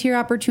 Volunteer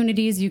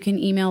opportunities, you can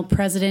email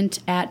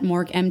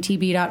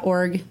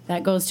president@morcmtb.org.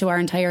 That goes to our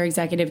entire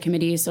executive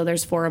committee. So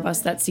there's 4 of us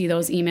that see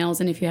those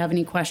emails. And if you have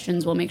any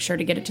questions, we'll make sure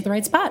to get it to the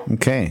right spot.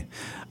 Okay.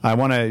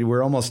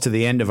 We're almost to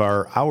the end of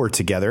our hour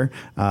together.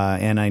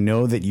 And I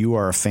know that you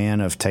are a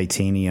fan of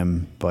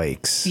titanium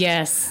bikes.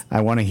 Yes.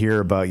 I want to hear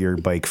about your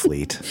bike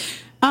fleet.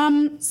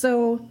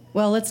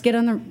 Let's get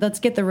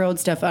the road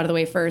stuff out of the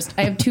way first.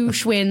 I have 2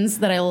 Schwinns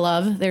that I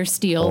love. They're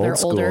steel. Old They're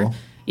school. older.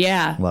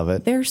 Yeah. Love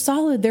it. They're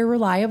solid. They're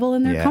reliable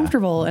and they're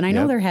comfortable. And I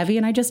know they're heavy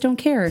and I just don't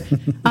care.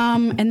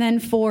 And then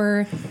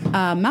for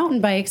mountain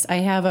bikes, I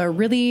have a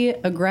really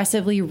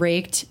aggressively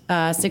raked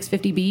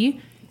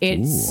 650B.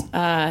 It's,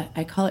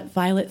 I call it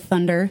Violet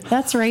Thunder.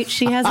 That's right.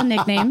 She has a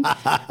nickname.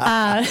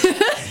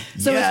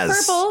 So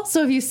it's purple.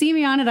 So if you see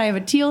me on it, I have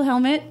a teal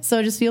helmet.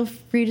 So just feel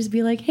free to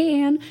be like,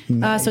 hey, Ann.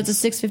 Nice. So it's a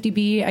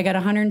 650B. I got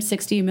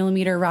 160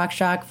 millimeter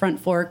RockShox front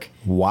fork.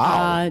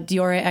 Wow.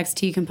 Diora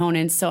XT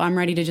components. So I'm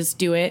ready to just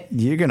do it.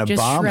 You're going to just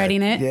bomb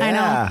shredding it. Yeah. I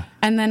know.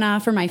 And then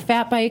for my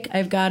fat bike,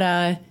 I've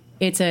got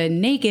it's a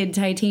naked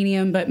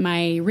titanium, but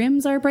my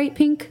rims are bright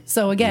pink.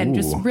 So again,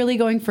 just really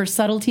going for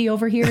subtlety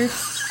over here.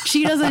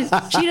 She doesn't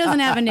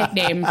have a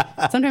nickname.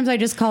 Sometimes I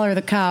just call her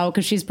the cow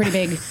because she's pretty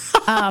big.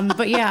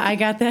 But yeah, I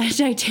got that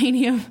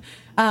titanium.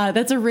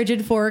 That's a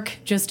rigid fork,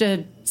 just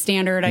a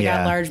standard. I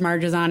got large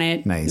marges on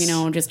it. Nice.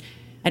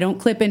 I don't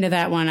clip into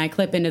that one. I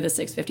clip into the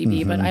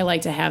 650B, but I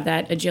like to have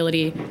that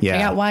agility. Yeah. I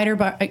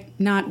got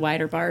not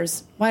wider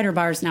bars. Wider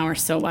bars now are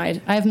so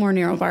wide. I have more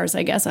narrow bars,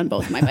 I guess, on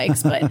both my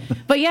bikes.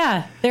 But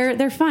yeah,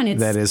 they're fun.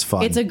 That is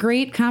fun. It's a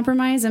great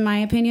compromise, in my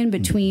opinion,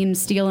 between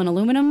steel and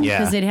aluminum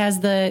because it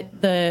has the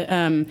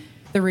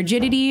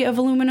rigidity of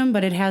aluminum,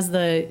 but it has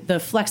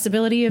the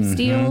flexibility of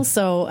steel.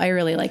 So I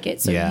really like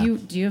it. So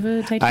do you have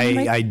a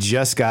titanium bike? I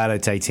just got a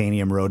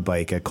titanium road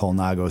bike, a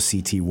Colnago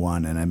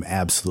CT1, and I'm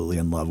absolutely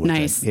in love with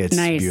it. It's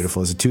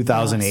beautiful. It's a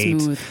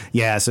 2008. Smooth.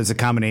 Yeah, so it's a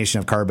combination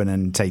of carbon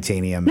and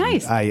titanium.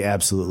 Nice. I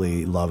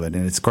absolutely love it.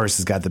 And of course,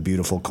 it's got the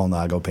beautiful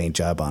Colnago paint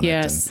job on it.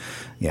 Yes.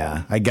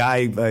 And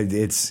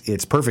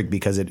it's perfect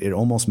because it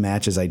almost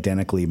matches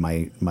identically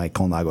my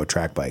Colnago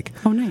track bike.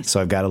 Oh, nice. So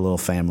I've got a little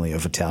family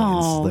of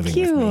Italians living with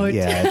me. Cute.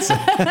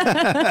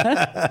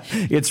 Yeah,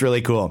 it's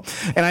really cool.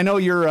 And I know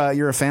you're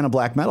a fan of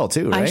black metal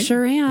too, right? I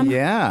sure am.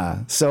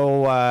 Yeah.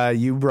 So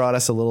you brought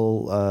us a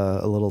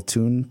little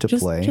tune to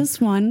play.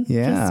 Just one.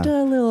 Yeah. Just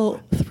a little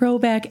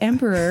throwback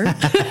Emperor.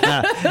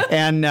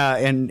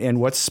 And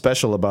what's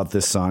special about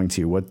this song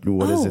to you?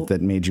 What is it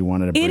that made you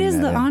want to bring It is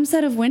that the in?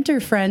 onset of winter,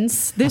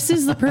 friends. This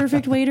is the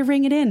perfect way to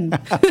ring it in.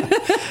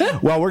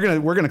 Well,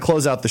 we're gonna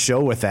close out the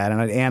show with that,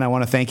 and Ann, I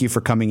want to thank you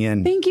for coming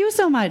in. Thank you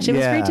so much. It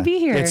was great to be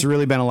here. It's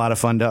really been a lot of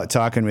fun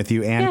talking with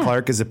you. Ann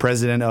Clark is the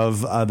president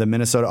of the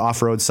Minnesota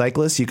Off-Road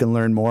Cyclists. You can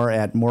learn more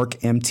at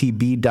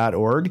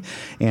morkmtb.org,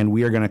 and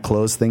we are going to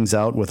close things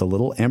out with a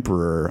little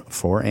Emperor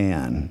for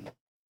Ann.